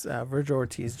 Texas, Virgil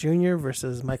Ortiz Jr.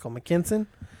 versus Michael McKinson.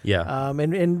 Yeah.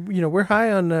 And we're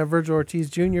high on Virgil Ortiz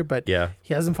Jr., but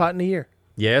he hasn't fought in a year.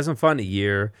 Yeah, he hasn't fought in a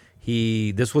year.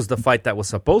 This was the fight that was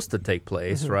supposed to take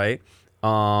place, right?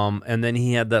 And then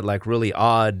he had that really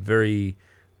odd, very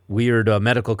weird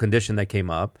medical condition that came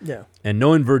up. Yeah. And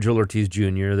knowing Virgil Ortiz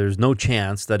Jr., there's no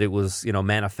chance that it was,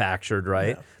 manufactured,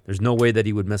 right? Yeah. There's no way that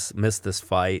he would miss this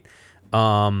fight.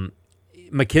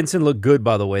 McKinson looked good,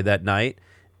 by the way, that night.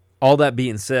 All that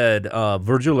being said,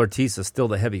 Virgil Ortiz is still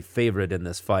the heavy favorite in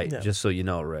this fight, just so you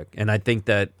know, Rick. And I think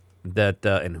that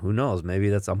and who knows,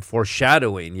 maybe I'm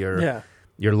foreshadowing your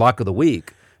lock of the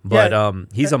week. But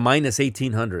he's a minus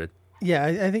 1,800. Yeah,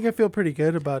 I think I feel pretty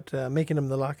good about making him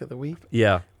the lock of the week.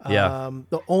 Yeah.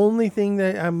 The only thing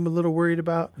that I'm a little worried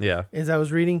about is I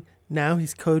was reading, now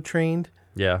he's co-trained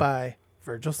by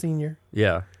Virgil Sr.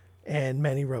 and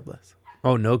Manny Robles.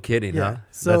 Oh, no kidding, huh?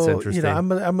 So, that's interesting.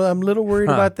 I'm a little worried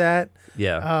about that.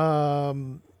 Yeah.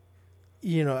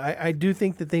 I do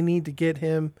think that they need to get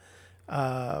him,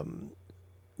 a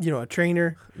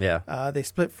trainer. Yeah. They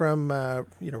split from,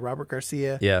 Robert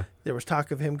Garcia. Yeah. There was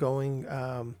talk of him going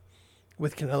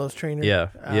with Canelo's trainer.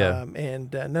 Yeah.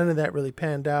 And none of that really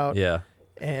panned out. Yeah.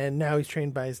 And now he's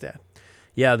trained by his dad.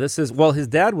 Yeah, his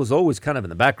dad was always kind of in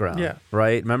the background,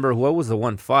 right? Remember, what was the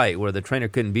one fight where the trainer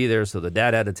couldn't be there, so the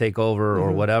dad had to take over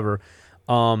or whatever?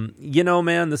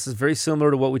 Man, this is very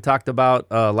similar to what we talked about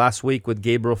last week with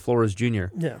Gabriel Flores Jr.,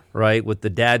 right? With the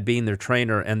dad being their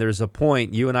trainer, and there's a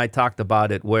point, you and I talked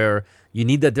about it, where you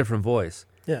need that different voice.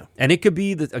 Yeah. And it could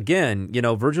be that, again,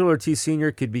 Virgil Ortiz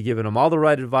Sr. could be giving him all the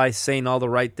right advice, saying all the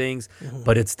right things,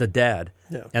 but it's the dad.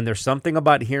 Yeah. And there's something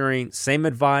about hearing same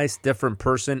advice, different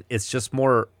person. It's just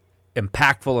more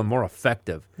impactful and more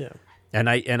effective. Yeah. And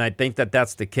I think that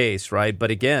that's the case, right?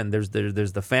 But again, there's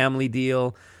the family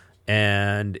deal,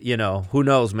 and who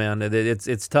knows, man?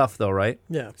 It's tough though, right?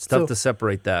 Yeah. It's tough to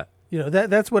separate that.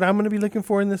 That's what I'm going to be looking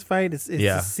for in this fight is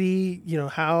to see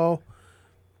how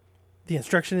the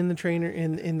instruction in the trainer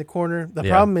in the corner. The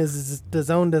problem is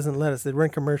DAZN doesn't let us. They run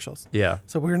commercials. Yeah.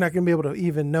 So we're not going to be able to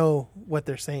even know what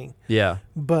they're saying. Yeah.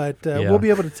 But we'll be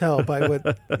able to tell by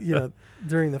what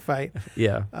during the fight.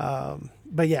 Yeah.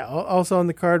 But also on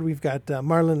the card we've got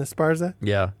Marlon Esparza.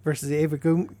 Yeah. Versus Ava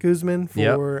Guzman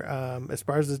for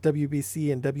Esparza's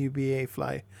WBC and WBA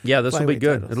fly. Yeah, this will be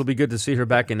good. Titles. It'll be good to see her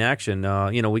back in action.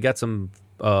 We got some.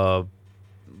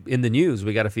 In the news,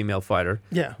 we got a female fighter,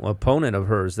 an opponent of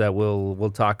hers that we'll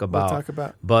talk about.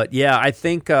 But I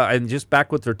think, and just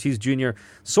back with Ortiz Jr.,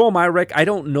 so am I, Rick. I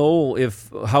don't know if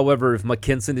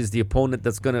McKinson is the opponent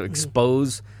that's going to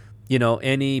expose,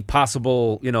 any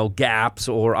possible, gaps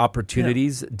or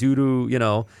opportunities due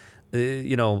to,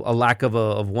 a lack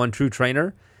of one true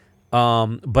trainer.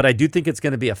 But I do think it's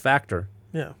going to be a factor.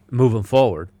 Yeah. Moving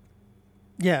forward.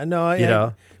 Yeah.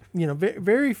 No.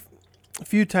 Very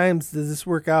few times does this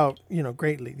work out,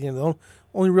 greatly. The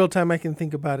only real time I can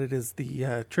think about it is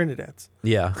the Trinidad's.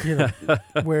 Yeah.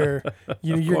 Where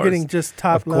you're getting just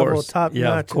top level, top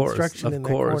notch instruction in that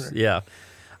corner. Yeah.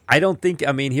 I don't think.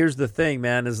 Here's the thing,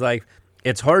 man. Is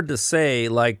it's hard to say.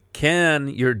 Can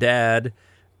your dad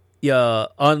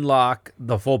unlock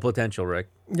the full potential, Rick?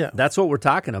 Yeah, that's what we're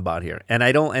talking about here, and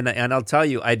I don't, and I'll tell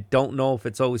you, I don't know if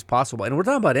it's always possible. And we're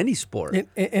talking about any sport,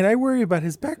 and I worry about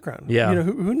his background. Yeah,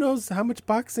 who knows how much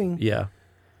boxing? Yeah,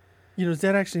 His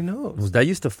dad actually knows. His dad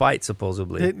used to fight,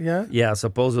 supposedly. Yeah,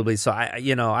 supposedly. So,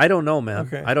 I don't know, man.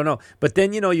 Okay. I don't know. But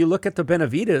then, you look at the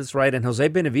Benavides, right? And Jose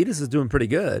Benavides is doing pretty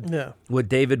good. Yeah. With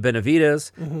David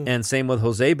Benavides, and same with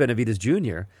Jose Benavides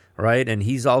Jr., right? And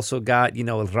he's also got,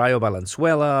 El Rayo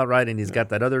Valenzuela, right? And he's got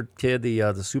that other kid,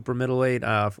 the super middleweight,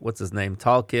 what's his name?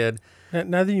 Tall kid.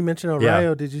 Now that you mentioned El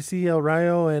Rayo, did you see El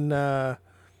Rayo and...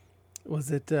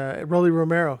 was it Rolly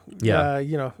Romero? Yeah.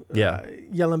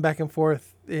 Yelling back and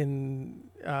forth in,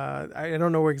 I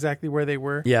don't know exactly where they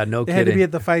were. Yeah, no they kidding. They had to be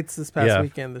at the fights this past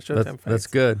weekend, the Showtime fights. That's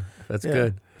good. That's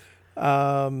good.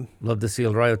 Love to see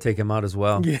El Rayo take him out as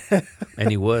well. Yeah. And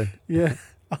he would. Yeah.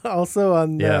 Also,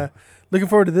 looking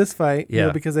forward to this fight,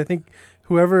 because I think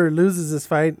whoever loses this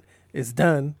fight is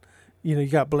done. You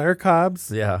got Blair Cobbs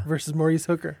versus Maurice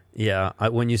Hooker. Yeah.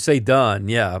 When you say done,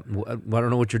 I don't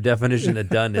know what your definition of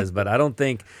done is, but I don't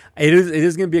think it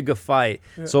is going to be a good fight.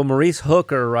 Yeah. So Maurice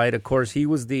Hooker, right, of course, he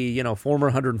was the,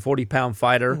 former 140-pound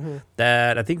fighter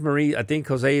that I think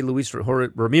Jose Luis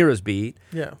Ramirez beat.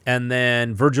 Yeah. And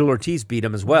then Virgil Ortiz beat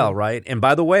him as well, right? And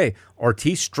by the way,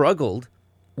 Ortiz struggled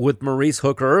with Maurice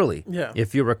Hooker early,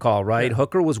 if you recall, right? Yeah.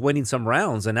 Hooker was winning some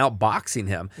rounds and outboxing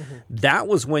him. That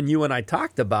was when you and I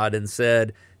talked about and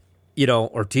said,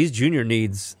 Ortiz Jr.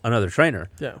 needs another trainer,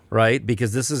 right?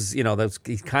 Because this is,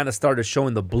 he kind of started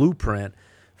showing the blueprint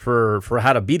for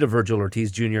how to beat a Virgil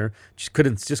Ortiz Jr. Just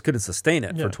couldn't sustain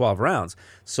it for 12 rounds.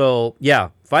 So,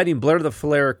 fighting Blair the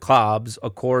Flare Cobbs,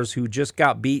 of course, who just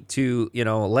got beat to,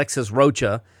 Alexis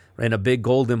Rocha, and a big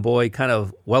golden boy kind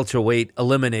of welterweight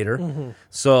eliminator.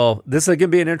 So this is going to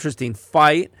be an interesting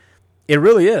fight. It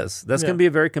really is. That's going to be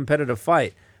a very competitive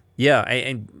fight. Yeah,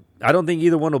 and I don't think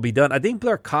either one will be done. I think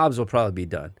Blair Cobbs will probably be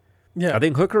done. Yeah. I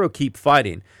think Hooker will keep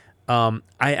fighting. I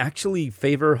actually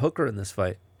favor Hooker in this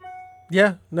fight.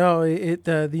 Yeah, no,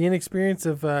 the inexperience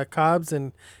of Cobbs,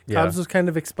 and Cobbs was kind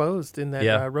of exposed in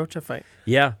that Rocha fight.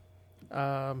 Yeah.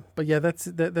 But that's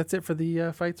it for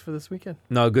the fights for this weekend.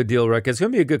 No, good deal, Rick. It's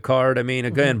going to be a good card. I mean,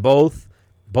 again, both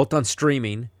on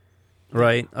streaming,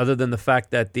 right? Other than the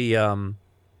fact that the other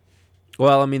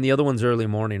one's early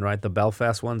morning, right? The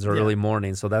Belfast one's are early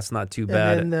morning, so that's not too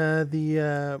bad. And then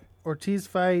the Ortiz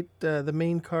fight, the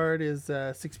main card is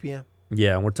 6 p.m.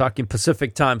 Yeah, we're talking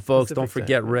Pacific time, folks. Don't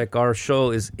forget, Rick, our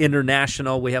show is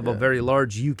international. We have a very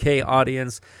large UK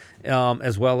audience,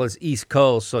 as well as East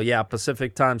Coast. So,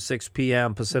 Pacific time, 6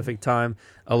 p.m., Pacific time,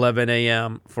 11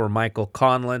 a.m. for Michael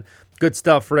Conlon. Good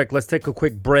stuff, Rick. Let's take a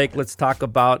quick break. Let's talk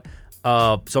about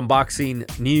some boxing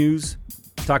news,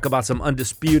 talk about some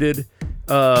undisputed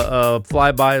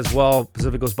flyby as well.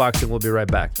 Pacific Coast Boxing. We'll be right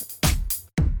back.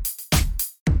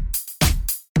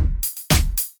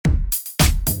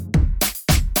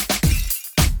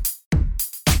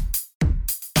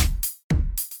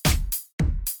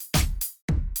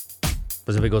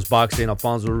 Pacific Coast Boxing,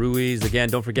 Alfonso Ruiz. Again,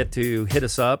 don't forget to hit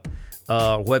us up.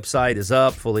 Our website is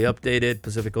up, fully updated,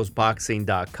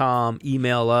 pacificcoastboxing.com.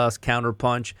 Email us,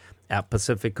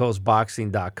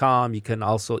 counterpunch@pacificcoastboxing.com. You can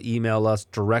also email us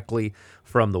directly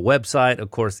from the website.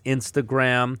 Of course,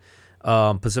 Instagram,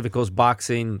 Pacific Coast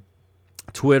Boxing,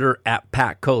 Twitter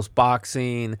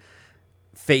 @PacCoastBoxing,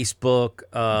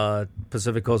 Facebook,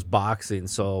 Pacific Coast Boxing.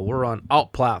 So we're on all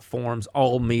platforms,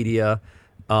 all media.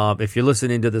 If you're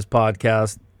listening to this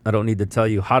podcast, I don't need to tell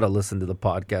you how to listen to the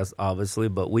podcast, obviously,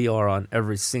 but we are on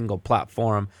every single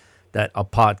platform that a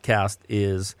podcast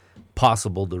is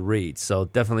possible to reach. So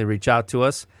definitely reach out to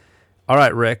us. All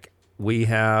right, Rick, we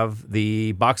have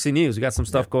the boxing news. We got some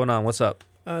stuff going on. What's up?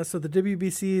 So the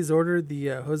WBC has ordered the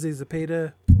Jose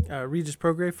Zepeda Regis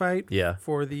Prograis fight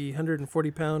for the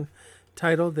 140-pound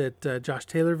title that Josh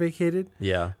Taylor vacated.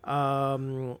 Yeah.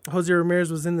 Jose Ramirez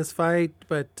was in this fight,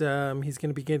 but he's going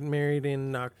to be getting married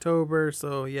in October,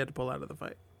 so he had to pull out of the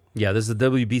fight. Yeah, this is the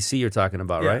WBC you're talking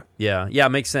about, right? Yeah, it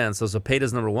makes sense. So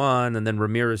Zepeda's number 1, and then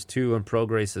Ramirez 2, and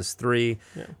Prograis is 3.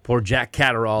 Yeah. Poor Jack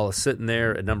Catterall is sitting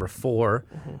there at number 4.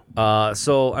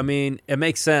 So, I mean, it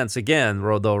makes sense. Again,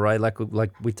 Rodo, right? Like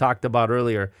we talked about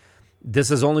earlier,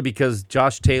 this is only because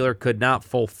Josh Taylor could not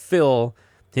fulfill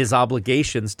his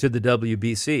obligations to the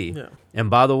WBC. Yeah. And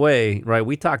by the way, right,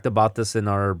 we talked about this in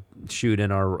our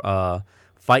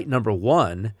fight number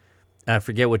 1. I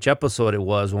forget which episode it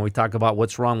was when we talk about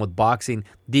what's wrong with boxing.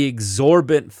 The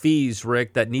exorbitant fees,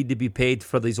 Rick, that need to be paid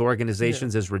for these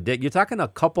organizations is ridiculous. You're talking a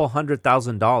couple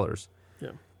 $100,000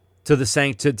 to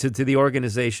the to the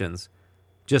organizations,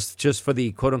 just for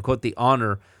the quote unquote the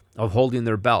honor of holding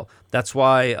their belt. That's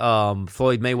why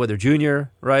Floyd Mayweather Jr.,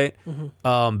 right,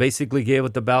 basically gave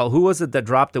it the belt. Who was it that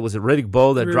dropped it? Was it Riddick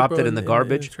Bowe that dropped it in the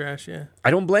garbage? In the trash, yeah.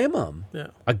 I don't blame him. Yeah.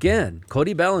 Again,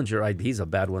 Cody Bellinger, he's a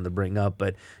bad one to bring up.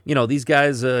 But, these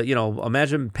guys,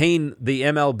 imagine paying the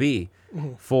MLB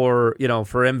for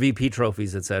MVP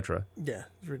trophies, etc. Yeah,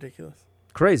 it's ridiculous.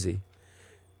 Crazy.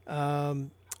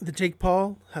 The Jake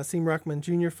Paul, Hasim Rahman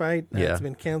Jr. fight has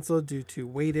been canceled due to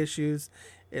weight issues.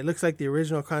 It looks like the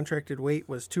original contracted weight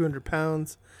was 200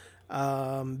 pounds.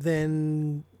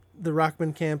 Then the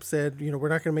Rahman camp said, we're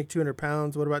not going to make 200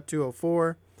 pounds. What about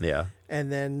 204? Yeah.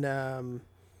 And then,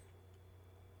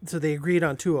 so they agreed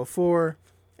on 204.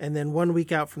 And then 1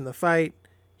 week out from the fight,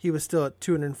 he was still at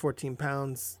 214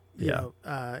 pounds,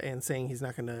 and saying he's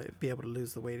not going to be able to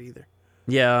lose the weight either.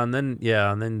 Yeah, and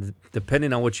then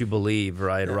depending on what you believe,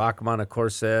 right? Yeah. Rahman, of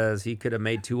course, says he could have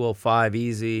made 205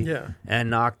 easy and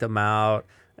knocked him out.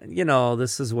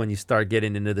 This is when you start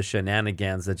getting into the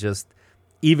shenanigans that just,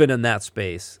 even in that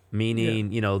space, meaning,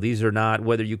 these are not,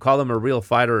 whether you call him a real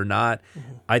fighter or not,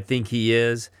 I think he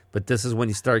is, but this is when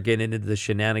you start getting into the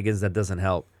shenanigans that doesn't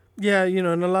help. Yeah,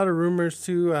 and a lot of rumors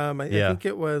too. I think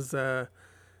it was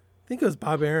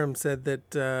Bob Arum said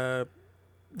that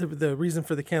the reason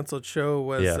for the canceled show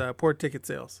was poor ticket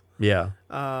sales. Yeah.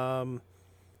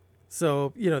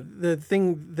 So,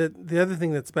 the other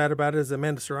thing that's bad about it is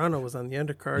Amanda Serrano was on the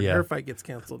undercard. Her fight gets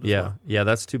canceled as well. Yeah,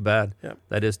 that's too bad. Yeah.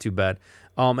 That is too bad.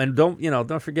 And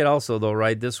don't forget also though,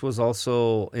 right? This was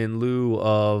also in lieu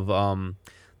of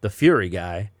the Fury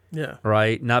guy. Yeah.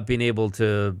 Right? Not being able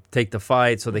to take the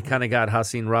fight, so they kind of got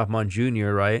Hasim Rahman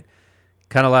Jr., right?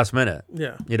 Kind of last minute.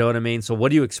 Yeah. You know what I mean? So what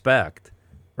do you expect?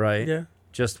 Right? Yeah.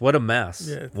 Just what a mess.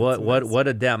 Yeah, what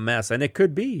a damn mess. And it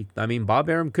could be. I mean, Bob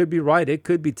Arum could be right. It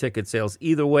could be ticket sales.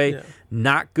 Either way,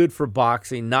 not good for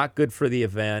boxing, not good for the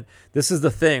event. This is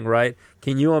the thing, right?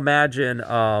 Can you imagine,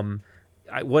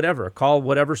 call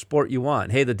whatever sport you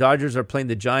want. Hey, the Dodgers are playing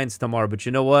the Giants tomorrow, but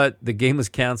you know what? The game is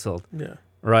canceled. Yeah.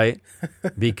 Right?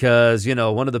 Because,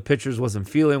 one of the pitchers wasn't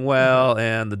feeling well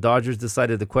and the Dodgers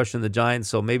decided to question the Giants,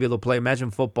 so maybe they'll play.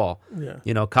 Imagine football.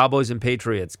 Yeah. Cowboys and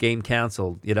Patriots, game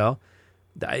canceled,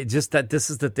 Just that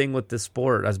this is the thing with this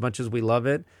sport. As much as we love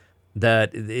it,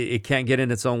 that it can't get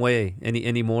in its own way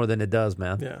any more than it does,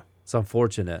 man. Yeah. It's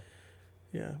unfortunate.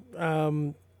 Yeah.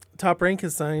 Top Rank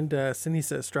has signed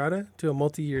Sinisa Estrada to a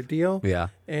multi-year deal. Yeah.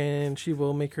 And she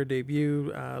will make her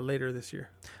debut later this year.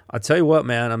 I'll tell you what,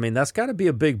 man. I mean, that's got to be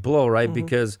a big blow, right?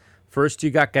 Because first you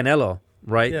got Canelo,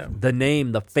 right? Yeah. The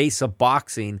name, the face of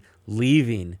boxing,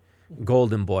 leaving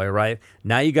Golden Boy, right?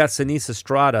 Now you got Sinisa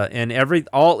Estrada, and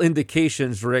all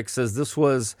indications, Rick, says this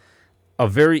was a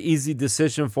very easy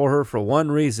decision for her for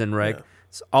one reason, Rick. Yeah.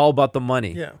 It's all about the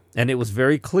money. Yeah. And it was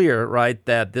very clear, right,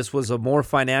 that this was a more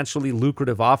financially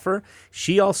lucrative offer.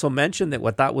 She also mentioned that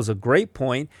what that was a great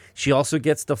point. She also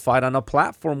gets to fight on a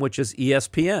platform, which is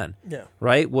ESPN. Yeah.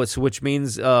 Right? Which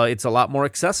means it's a lot more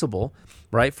accessible,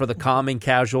 right, for the common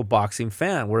casual boxing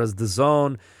fan. Whereas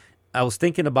DAZN, I was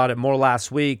thinking about it more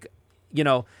last week.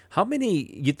 How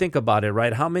many, you think about it,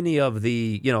 right? How many of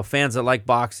the, fans that like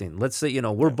boxing, let's say,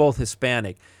 we're both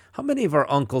Hispanic. How many of our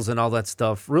uncles and all that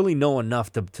stuff really know enough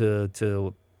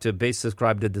to base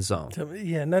subscribe to DAZN?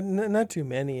 Yeah, not too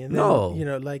many. And then,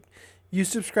 no. Like you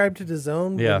subscribe to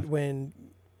DAZN when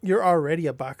you're already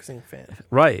a boxing fan.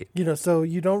 Right. So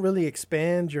you don't really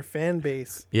expand your fan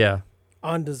base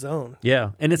on DAZN. Yeah.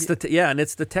 And it's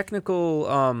the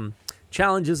technical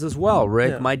challenges as well,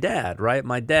 Rick. Yeah. My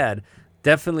dad,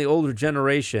 definitely older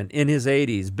generation, in his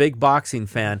 80s, big boxing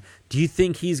fan. Do you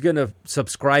think he's going to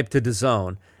subscribe to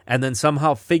DAZN and then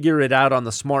somehow figure it out on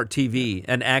the smart TV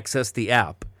and access the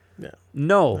app? Yeah.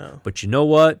 No. But you know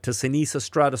what? To Sinisa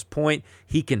Estrada's point,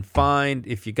 he can find,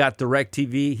 if you got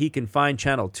DirecTV, he can find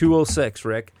channel 206,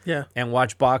 Rick. Yeah. And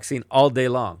watch boxing all day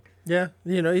long. Yeah.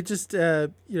 It just,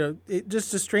 it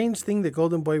just a strange thing that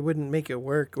Golden Boy wouldn't make it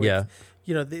work. With,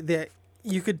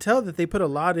 you could tell that they put a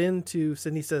lot into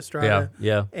Sinisa Estrada.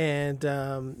 Yeah. And,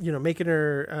 making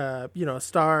her, a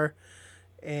star.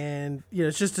 And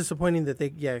it's just disappointing that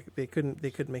they couldn't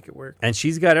make it work. And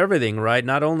she's got everything, right?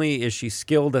 Not only is she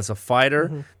skilled as a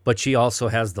fighter, but she also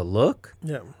has the look,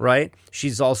 right?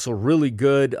 She's also really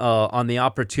good on the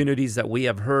opportunities that we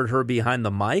have heard her behind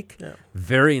the mic. Yeah.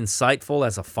 Very insightful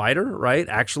as a fighter, right?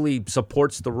 Actually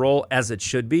supports the role as it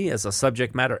should be, as a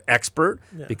subject matter expert,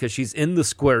 because she's in the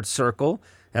squared circle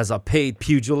as a paid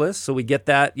pugilist. So we get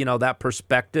that, that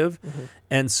perspective.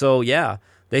 And so,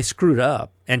 they screwed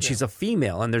up, and she's a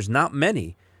female, and there's not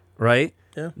many, right,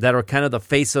 that are kind of the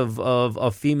face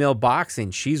of female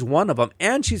boxing. She's one of them,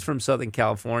 and she's from Southern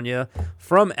California,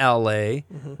 from L.A.,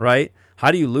 right?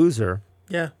 How do you lose her?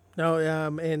 Yeah. No,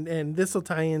 and this will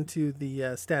tie into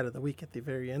the stat of the week at the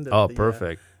very end of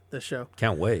perfect. The show.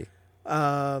 Can't wait.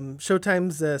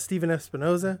 Showtime's Steven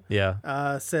Espinoza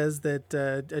yeah. says that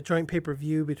a joint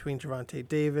pay-per-view between Gervonta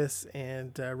Davis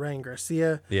and Ryan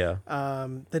Garcia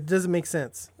that doesn't make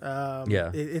sense.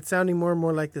 It's sounding more and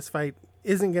more like this fight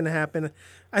isn't going to happen.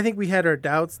 I think we had our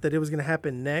doubts that it was going to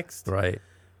happen next. Right.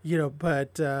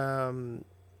 But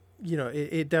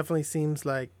it definitely seems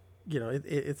like,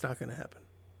 it's not going to happen.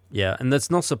 Yeah, and that's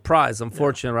no surprise,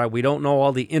 unfortunately, right? We don't know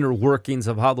all the inner workings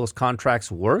of how those contracts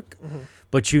work,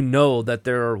 but you know that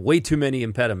there are way too many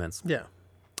impediments. Yeah.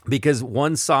 Because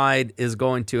one side is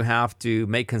going to have to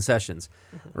make concessions,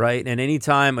 right? And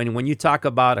anytime, and when you talk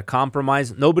about a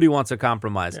compromise, nobody wants a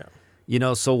compromise.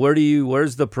 Yeah. So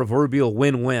where's the proverbial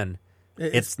win-win?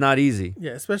 It's not easy.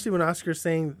 Yeah, especially when Oscar's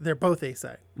saying they're both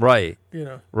A-side. Right.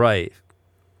 Right.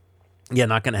 Yeah,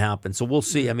 not going to happen. So we'll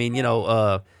see. I mean,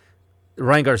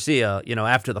 Ryan Garcia,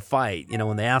 after the fight,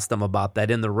 when they asked him about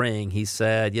that in the ring, he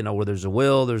said, where there's a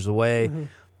will, there's a way.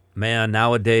 Man,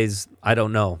 nowadays, I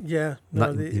don't know. Yeah.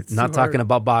 Not talking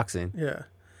about boxing. Yeah.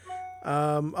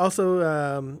 Also,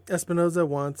 Espinoza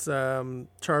wants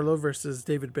Charlo versus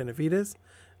David Benavidez.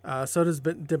 So does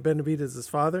Benavidez'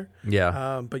 father.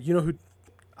 Yeah. But you know who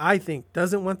I think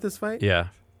doesn't want this fight? Yeah.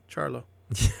 Charlo.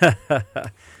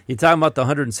 You're talking about the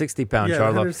 160-pound Charlo.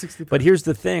 160 but here's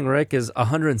the thing, Rick, is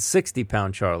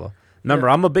 160-pound Charlo. Remember,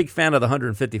 I'm a big fan of the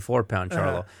 154-pound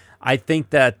Charlo. I think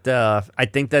that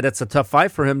it's a tough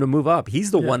fight for him to move up.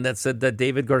 He's the one that said that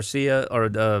David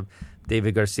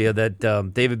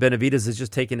Benavidez is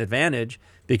just taking advantage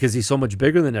because he's so much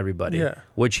bigger than everybody,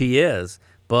 which he is.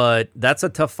 But that's a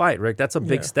tough fight, Rick. That's a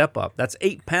big step up. That's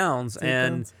 8 pounds,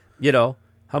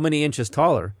 how many inches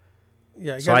taller?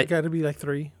 Yeah, got to be like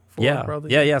 3, 4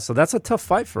 probably. Yeah. So that's a tough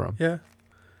fight for him. Yeah.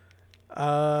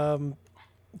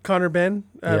 Conor Benn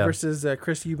versus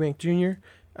Chris Eubank Jr.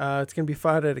 It's going to be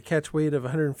fought at a catch weight of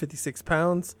 156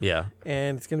 pounds. Yeah.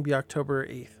 And it's going to be October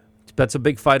 8th. That's a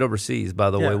big fight overseas, by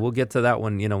the way. We'll get to that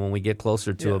one, when we get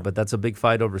closer to it. But that's a big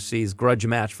fight overseas. Grudge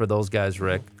match for those guys,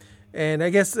 Rick. And I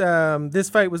guess this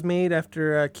fight was made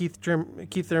after Keith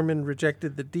Thurman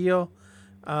rejected the deal.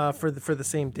 For the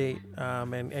same date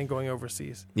and going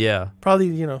overseas. Yeah.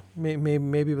 Probably,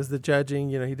 maybe it was the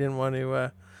judging, he didn't want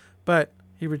to, but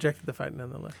he rejected the fight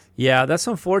nonetheless. Yeah, that's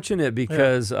unfortunate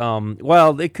because,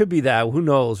 it could be that. Who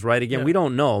knows, right? Again, we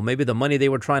don't know. Maybe the money they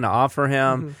were trying to offer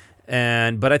him.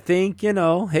 But I think,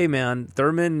 hey, man,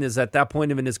 Thurman is at that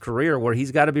point in his career where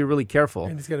he's got to be really careful.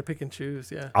 And he's got to pick and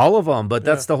choose, all of them, but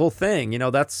that's the whole thing.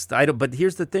 But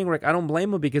here's the thing, Rick, I don't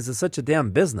blame him because it's such a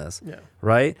damn business,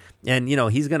 right? And,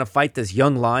 he's going to fight this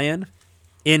young lion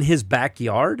in his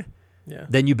backyard,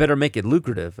 then you better make it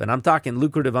lucrative. And I'm talking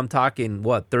lucrative,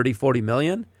 what, 30, 40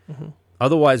 million?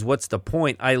 Otherwise, what's the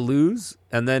point? I lose,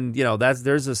 and then,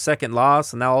 there's a second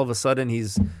loss, and now all of a sudden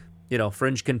he's,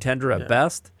 fringe contender at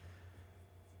best.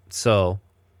 So,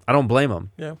 I don't blame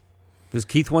him. Yeah. Because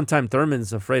Keith one-time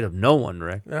Thurman's afraid of no one,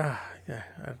 Rick.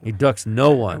 He ducks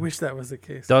no one. I wish that was the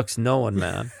case. Ducks no one,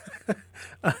 man.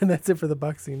 And that's it for the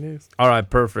boxing news. All right,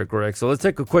 perfect, Rick. So let's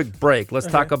take a quick break. Let's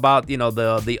talk about,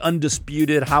 the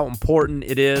undisputed, how important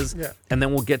it is. Yeah. And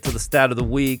then we'll get to the stat of the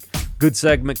week. Good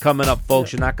segment coming up,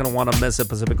 folks. You're not going to want to miss it.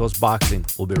 Pacific Coast Boxing.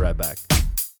 We'll be right back.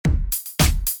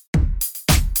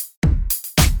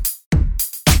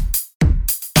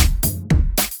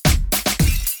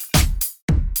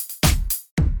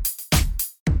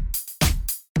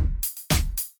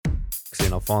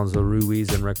 Alfonso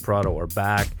Ruiz and Rick Prado are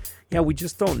back. Yeah, we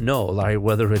just don't know, like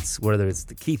whether it's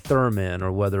the Keith Thurman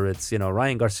or whether it's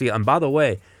Ryan Garcia. And by the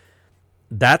way,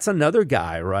 that's another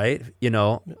guy, right?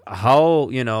 How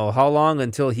long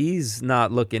until he's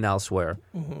not looking elsewhere?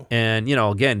 And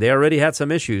again, they already had some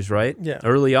issues, right? Yeah.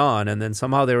 Early on, and then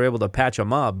somehow they were able to patch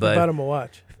them up. But bought him a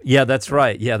watch. Yeah, that's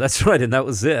right. And that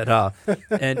was it.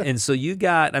 And so you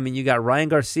got Ryan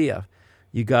Garcia,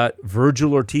 you got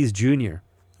Virgil Ortiz Jr.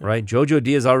 Right, Jojo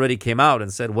Diaz already came out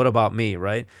and said, "What about me?"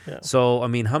 Right. Yeah. So,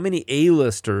 how many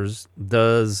A-listers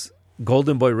does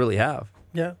Golden Boy really have?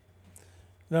 Yeah.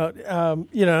 No,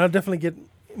 I'll definitely get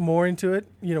more into it.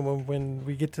 When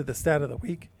we get to the stat of the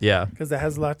week. Yeah. Because that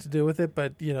has a lot to do with it.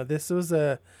 But this was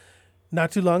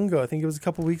not too long ago. I think it was a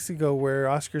couple weeks ago where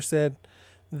Oscar said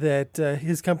that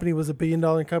his company was $1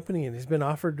 billion company, and he's been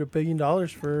offered $1 billion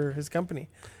for his company.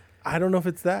 I don't know if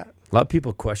it's that. A lot of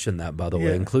people question that, by the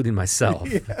way, including myself,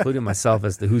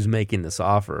 as to who's making this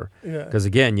offer. Because,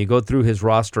 again, you go through his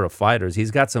roster of fighters. He's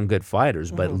got some good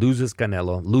fighters, but loses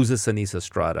Canelo, loses Anissa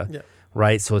Estrada,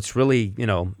 right? So it's really,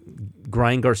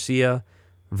 Ryan Garcia,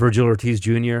 Virgil Ortiz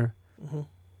Jr.,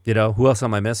 who else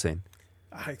am I missing?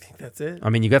 I think that's it. I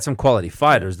mean, you got some quality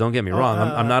fighters. Don't get me wrong.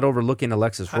 I'm not overlooking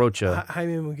Alexis Rocha.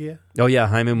 Jaime Munguia. Oh yeah,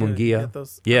 Jaime Munguia.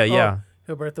 Yeah.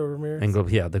 Gilberto Ramirez. And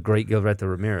the great Gilberto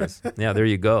Ramirez. Yeah, there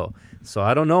you go. So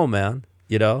I don't know, man.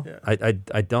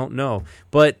 I don't know.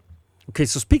 But okay,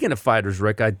 so speaking of fighters,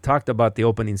 Rick, I talked about the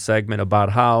opening segment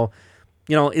about how,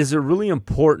 is it really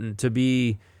important to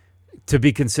be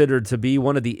considered to be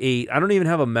one of the 8? I don't even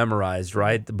have them memorized,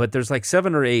 right? But there's like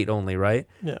 7 or 8 only, right?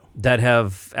 Yeah. That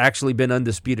have actually been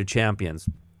undisputed champions.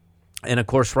 And of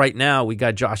course, right now we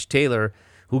got Josh Taylor,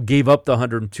 who gave up the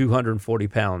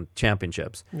 240-pound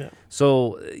championships. Yeah.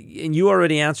 So, and you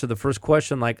already answered the first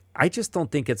question. Like, I just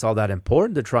don't think it's all that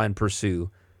important to try and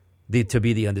pursue to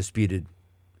be the undisputed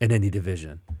in any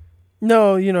division.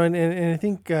 No, and I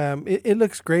think it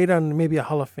looks great on maybe a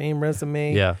Hall of Fame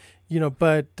resume. Yeah.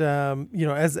 But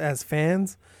as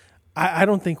fans, I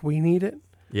don't think we need it.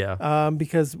 Yeah.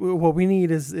 Because what we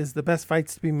need is the best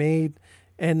fights to be made,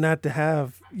 and not to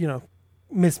have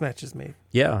mismatches made.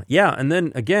 Yeah. And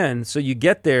then again, so you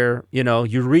get there,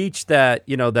 you reach that,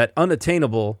 that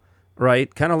unattainable,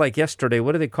 right? Kind of like yesterday.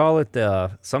 What do they call it?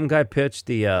 Some guy pitched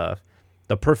the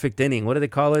perfect inning. What do they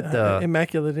call it?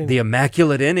 Immaculate inning. The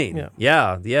immaculate inning.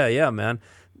 Yeah, man.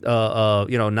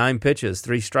 9 pitches,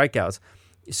 3 strikeouts.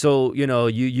 So,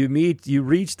 you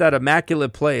reach that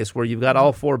immaculate place where you've got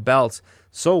all 4 belts.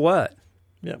 So what?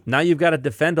 Yeah. Now you've got to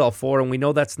defend all 4, and we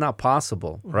know that's not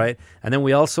possible, right? And then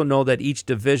we also know that each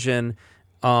division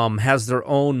has their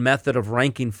own method of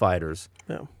ranking fighters.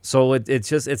 Yeah. So it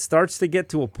starts to get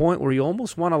to a point where you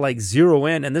almost want to zero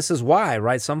in, and this is why,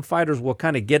 right? Some fighters will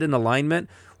kind of get in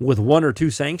alignment with 1 or 2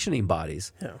 sanctioning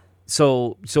bodies. Yeah.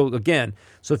 So again,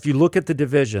 if you look at the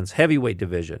divisions, heavyweight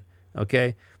division,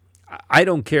 okay, I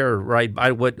don't care, right,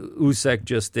 what Usyk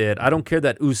just did. I don't care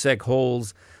that Usyk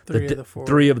holds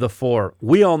 3 of the 4.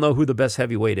 We all know who the best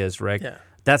heavyweight is, Rick. Yeah.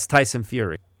 That's Tyson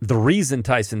Fury. The reason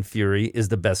Tyson Fury is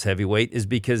the best heavyweight is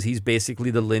because he's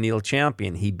basically the lineal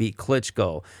champion. He beat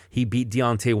Klitschko. He beat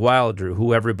Deontay Wilder,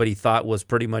 who everybody thought was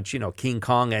pretty much, King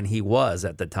Kong, and he was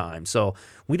at the time. So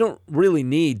we don't really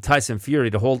need Tyson Fury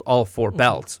to hold all 4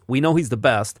 belts. We know he's the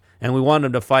best, and we want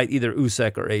him to fight either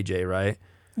Usyk or AJ, right?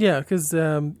 Yeah, because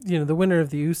the winner of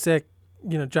the Usyk,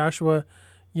 Joshua,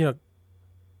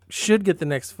 should get the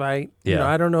next fight. Yeah.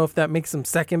 I don't know if that makes him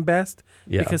second best.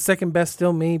 Yeah. Because second best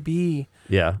still may be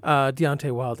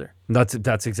Deontay Wilder.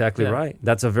 That's exactly right.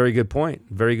 That's a very good point.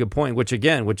 Very good point. Which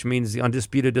means the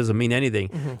undisputed doesn't mean anything.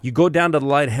 Mm-hmm. You go down to the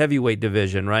light heavyweight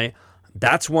division, right?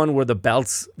 That's one where the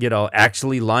belts,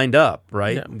 actually lined up,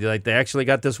 right? Yeah. Like they actually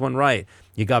got this one right.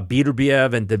 You got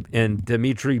Beterbiev and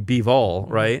Dmitry Bivol,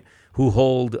 right? Who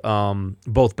hold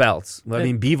both belts. I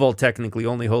mean, Bivol technically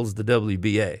only holds the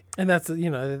WBA. And that's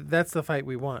the fight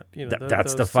we want.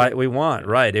 That's the fight we want,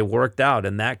 right? It worked out.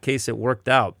 In that case, it worked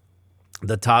out.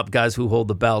 The top guys who hold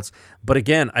the belts. But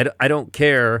again, I don't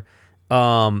care.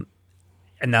 And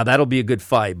now that'll be a good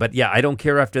fight. But yeah, I don't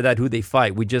care after that who they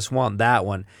fight. We just want that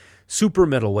one. Super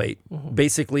middleweight. Mm-hmm.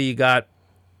 Basically, you got...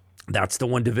 That's the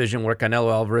one division where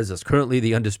Canelo Alvarez is currently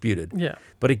the undisputed. Yeah.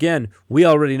 But again, we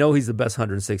already know he's the best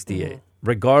 168,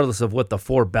 regardless of what the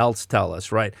 4 belts tell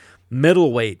us, right?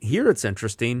 Middleweight, here it's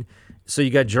interesting. So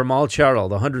you got Jermall Charlo,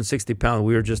 the 160-pound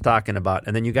we were just talking about.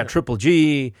 And then you got Triple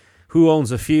G, who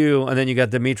owns a few. And then you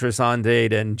got Demetrius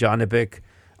Andrade and Janibek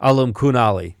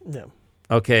Alimkhanuly. Yeah.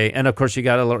 Okay. And, of course, you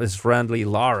got his friendly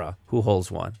Lara, who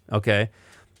holds one. Okay.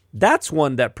 That's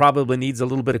one that probably needs a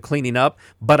little bit of cleaning up,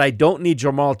 but I don't need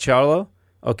Jermall Charlo,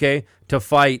 okay, to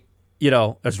fight,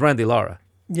 as Randy Lara.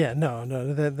 Yeah,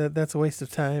 no, that's a waste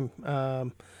of time.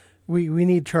 We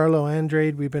need Charlo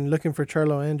Andrade. We've been looking for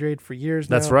Charlo Andrade for years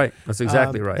now. That's right. That's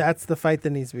exactly right. That's the fight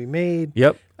that needs to be made.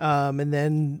 Yep. And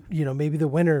then, maybe the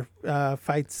winner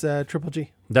fights Triple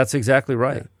G. That's exactly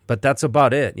right. Yeah. But that's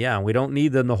about it. Yeah, we don't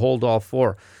need them to hold all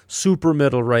 4. Super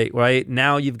middleweight, right?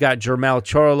 Now you've got Jermall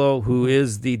Charlo, who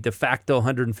is the de facto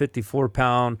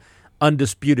 154-pound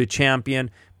undisputed champion.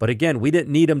 But again, we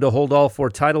didn't need him to hold all 4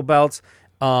 title belts.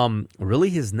 Really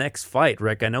his next fight,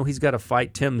 Rick, I know he's got to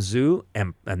fight Tim Tszyu,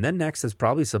 and then next is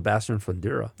probably Sebastian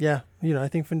Fundora. Yeah, I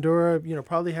think Fundora,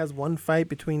 probably has 1 fight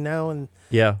between now and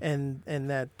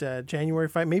that January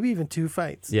fight, maybe even 2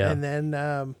 fights. Yeah. And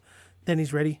then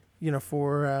he's ready.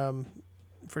 For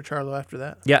Charlo after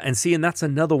that. Yeah, and that's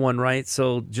another one, right?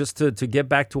 So just to get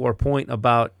back to our point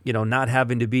about, not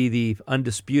having to be the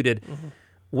undisputed,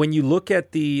 when you look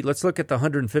at let's look at the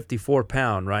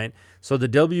 154-pound, right? So the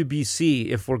WBC,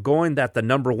 if we're going that the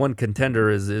number 1 contender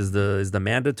is the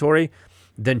mandatory,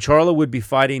 then Charlo would be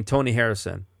fighting Tony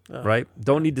Harrison, right?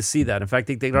 Don't need to see that. In fact,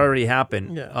 I think that already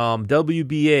happened. Yeah.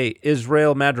 WBA,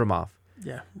 Israel Madrimov.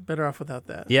 Yeah, better off without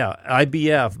that. Yeah,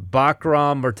 IBF,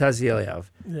 Bakram Murtaziev.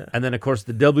 Yeah. And then, of course,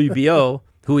 the WBO,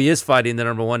 who he is fighting, the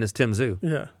number one is Tim Tszyu.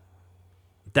 Yeah.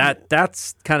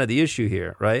 That's kind of the issue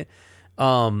here, right?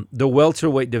 The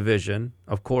welterweight division,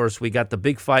 of course, we got the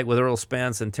big fight with Errol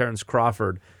Spence and Terrence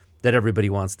Crawford that everybody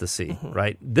wants to see,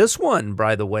 right? This one,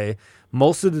 by the way,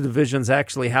 most of the divisions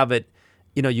actually have it,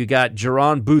 you got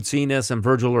Jaron Boots Ennis and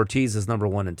Virgil Ortiz as number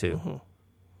 1 and 2.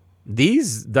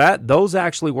 Those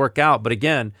actually work out, but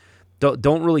again,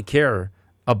 don't really care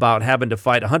about having to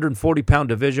fight 140-pound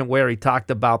division where he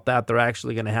talked about that. They're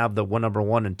actually going to have the number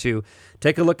 1 and 2.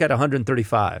 Take a look at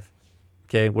 135,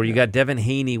 okay, where you got Devin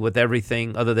Haney with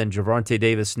everything other than Gervonta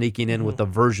Davis sneaking in with the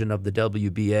version of the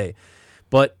WBA.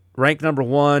 But ranked number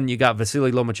 1, you got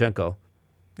Vasily Lomachenko.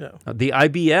 Yeah. The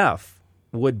IBF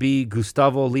would be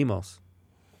Gustavo Limos.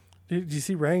 Did you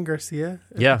see Ryan Garcia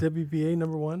at WBA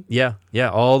number 1? Yeah,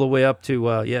 all the way up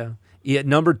to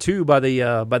number 2 by the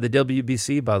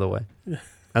WBC, by the way,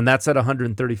 and that's at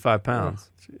 135 pounds,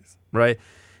 right?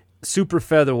 Super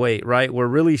featherweight, right? Where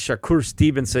really Shakur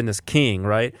Stevenson is king,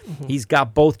 right? He's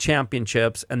got both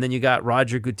championships, and then you got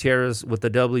Roger Gutierrez with the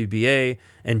WBA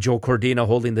and Joe Cordina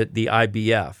holding the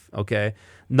IBF. Okay,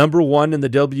 number 1 in the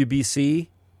WBC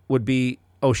would be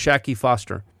O'Shaquie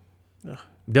Foster.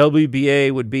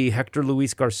 WBA would be Hector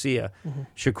Luis Garcia.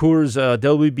 Shakur's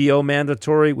WBO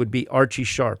mandatory would be Archie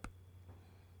Sharp.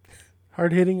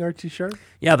 Hard-hitting Archie Sharp?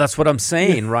 Yeah, that's what I'm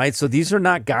saying, right? So these are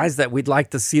not guys that we'd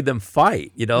like to see them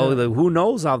fight. Who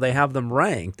knows how they have them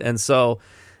ranked. And so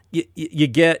you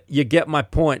get my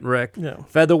point, Rick. Yeah.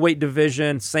 Featherweight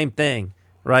division, same thing,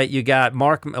 right? You got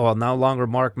no longer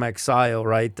Mark Magsayo,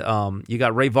 right? You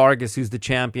got Ray Vargas, who's the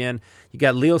champion. You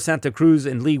got Leo Santa Cruz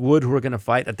and Lee Wood, who are going to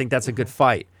fight. I think that's a good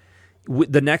fight.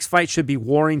 The next fight should be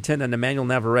Warrington and Emmanuel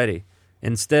Navarrete.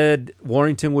 Instead,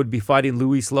 Warrington would be fighting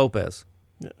Luis Lopez.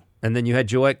 Yeah. And then you had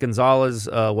Joet Gonzalez,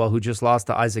 who just lost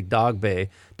to Isaac Dogbe.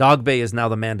 Dogbe is now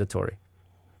the mandatory.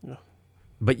 Yeah.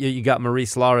 But you got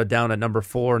Maurice Lara down at number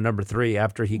 4 and number 3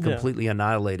 after he completely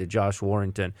annihilated Josh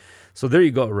Warrington. So there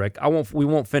you go, Rick. We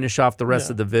won't finish off the rest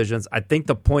of the divisions. I think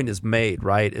the point is made,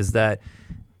 right, is that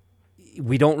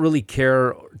we don't really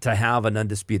care to have an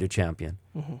undisputed champion.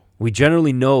 We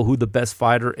generally know who the best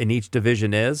fighter in each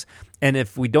division is. And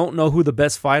if we don't know who the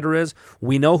best fighter is,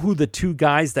 we know who the 2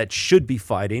 guys that should be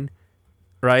fighting,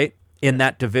 right, in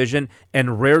that division.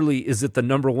 And rarely is it the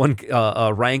number 1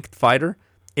 ranked fighter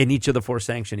in each of the 4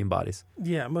 sanctioning bodies.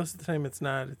 Yeah, most of the time it's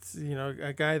not. It's,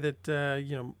 a guy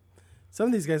that, some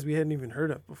of these guys we hadn't even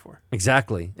heard of before.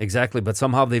 Exactly. But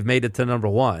somehow they've made it to number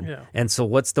 1. Yeah. And so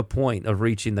what's the point of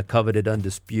reaching the coveted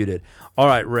undisputed? All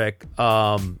right, Rick.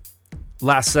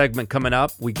 Last segment coming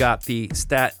up. We got the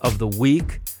stat of the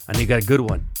week. I know you got a good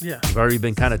one. Yeah. I've already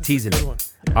been kind of teasing it.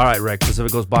 Yeah. All right, Rick.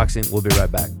 Pacific Coast Boxing. We'll be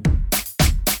right back.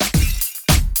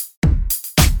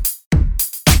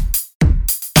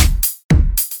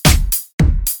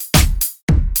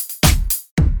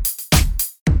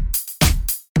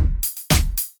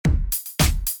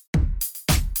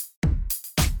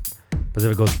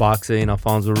 Pacific Coast Boxing,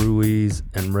 Alfonso Ruiz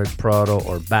and Rick Prado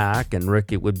are back. And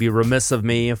Rick, it would be remiss of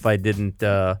me if I didn't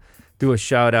do a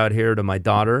shout out here to my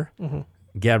daughter,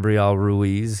 Gabrielle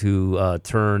Ruiz, who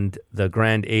turned the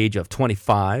grand age of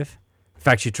 25. In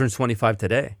fact, she turns 25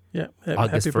 today. Yeah,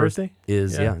 August happy 1st birthday.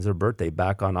 is her birthday,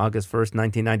 back on August 1st,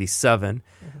 1997.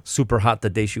 Super hot the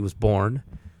day she was born,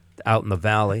 out in the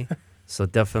valley. So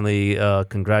definitely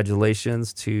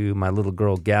congratulations to my little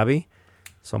girl, Gabby,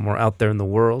 somewhere out there in the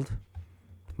world.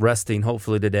 Resting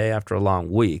hopefully today after a long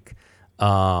week.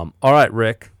 All right,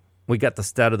 Rick, we got the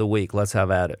stat of the week. Let's have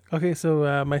at it. Okay,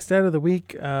 so my stat of the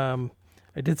week, I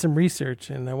did some research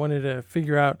and I wanted to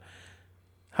figure out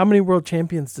how many world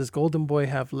champions does Golden Boy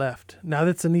have left now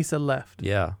that Seniesa left.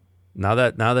 Yeah, now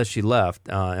that she left,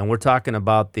 and we're talking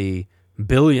about the $1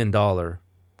 billion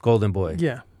Golden Boy,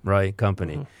 right,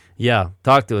 company. Yeah,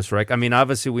 talk to us, Rick. I mean,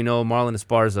 obviously we know Marlon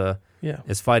Esparza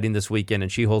is fighting this weekend,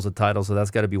 and she holds the title, so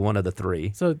that's got to be one of the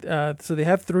 3. So they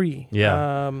have 3.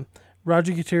 Yeah.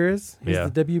 Roger Gutierrez, he's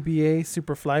the WBA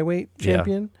super flyweight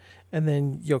champion, and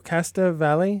then Yokasta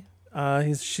Valle,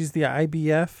 she's the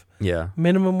IBF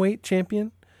minimum weight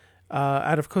champion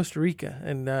out of Costa Rica,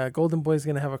 and Golden Boy's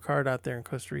going to have a card out there in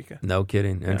Costa Rica. No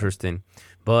kidding, interesting.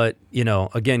 But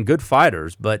again, good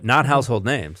fighters, but not household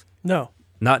names. No,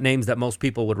 not names that most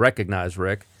people would recognize,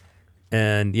 Rick.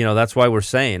 And, that's why we're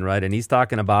saying, right? And he's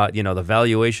talking about, the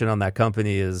valuation on that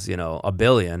company is, $1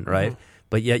 billion, right?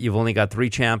 But yet you've only got 3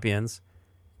 champions.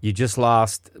 You just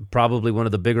lost probably one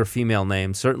of the bigger female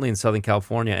names, certainly in Southern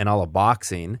California and all of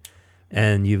boxing.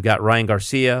 And you've got Ryan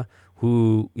Garcia,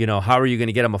 who, how are you going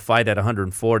to get him a fight at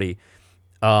 140?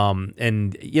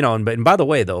 And by the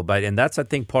way, though, and that's, I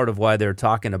think, part of why they're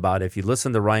talking about, if you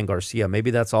listen to Ryan Garcia,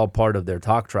 maybe that's all part of their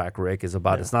talk track, Rick, is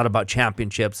about, it's not about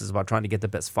championships, it's about trying to get the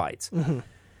best fights. Mm-hmm.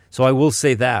 So I will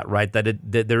say that, right, that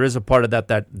there is a part of that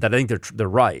I think they're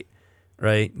right,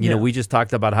 right? You know, we just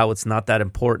talked about how it's not that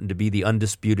important to be the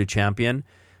undisputed champion.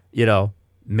 You know,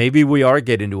 maybe we are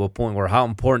getting to a point where how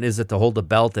important is it to hold the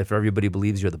belt if everybody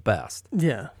believes you're the best?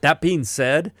 Yeah. That being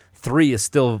said, 3 is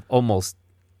still almost,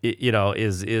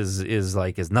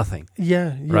 is nothing.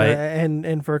 Yeah, right.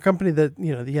 And for a company that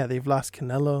they've lost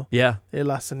Canelo. Yeah, they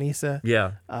lost Anissa.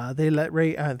 Yeah, they let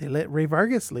Ray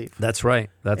Vargas leave. That's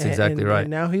right. That's exactly right. And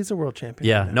now he's a world champion.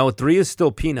 Yeah, no, 3 is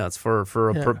still peanuts for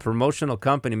a promotional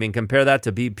company. I mean, compare that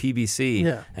to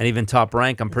PBC and even Top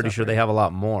Rank. I'm pretty sure they have a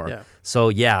lot more. Yeah.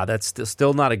 So that's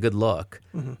still not a good look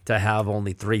to have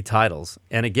only 3 titles.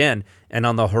 And again, and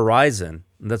on the horizon,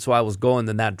 that's why I was going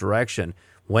in that direction.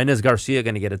 When is Garcia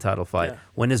going to get a title fight? Yeah.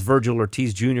 When is Virgil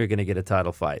Ortiz Jr. going to get a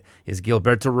title fight? Is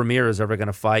Gilberto Ramirez ever going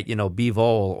to fight, Bivol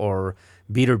or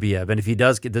Beterbiev? And if he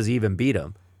does he even beat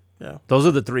him? Yeah. Those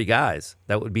are the 3 guys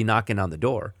that would be knocking on the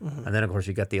door. Mm-hmm. And then, of course,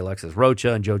 you got the Alexis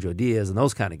Rocha and Jojo Diaz and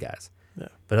those kind of guys. Yeah.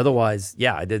 But otherwise,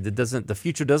 the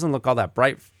future doesn't look all that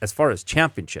bright as far as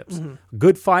championships. Mm-hmm.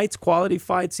 Good fights, quality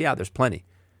fights, there's plenty.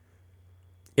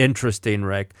 Interesting,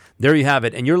 Rick. There you have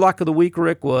it. And your lock of the week,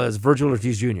 Rick, was Virgil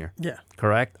Ortiz Jr. Yeah.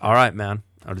 Correct? All right, man.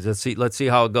 Let's see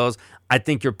how it goes. I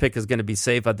think your pick is going to be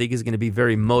safe. I think he's going to be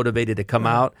very motivated to come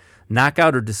out.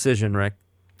 Knockout or decision, Rick?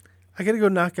 I got to go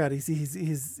knockout. He's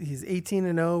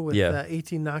 18-0 with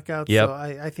 18 knockouts. Yep. So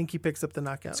I think he picks up the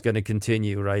knockout. It's going to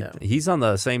continue, right? Yeah. He's on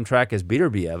the same track as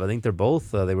Beterbiev. I think they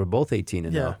were both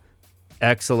 18-0. Yeah.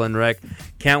 Excellent, Rick.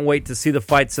 Can't wait to see the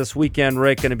fights this weekend,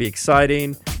 Rick. Going to be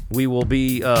exciting. We will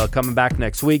be coming back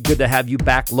next week. Good to have you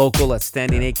back local at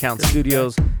Standing 8 Count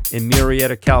Studios in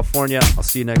Murrieta, California. I'll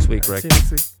see you next week, Rick. See you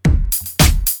next week.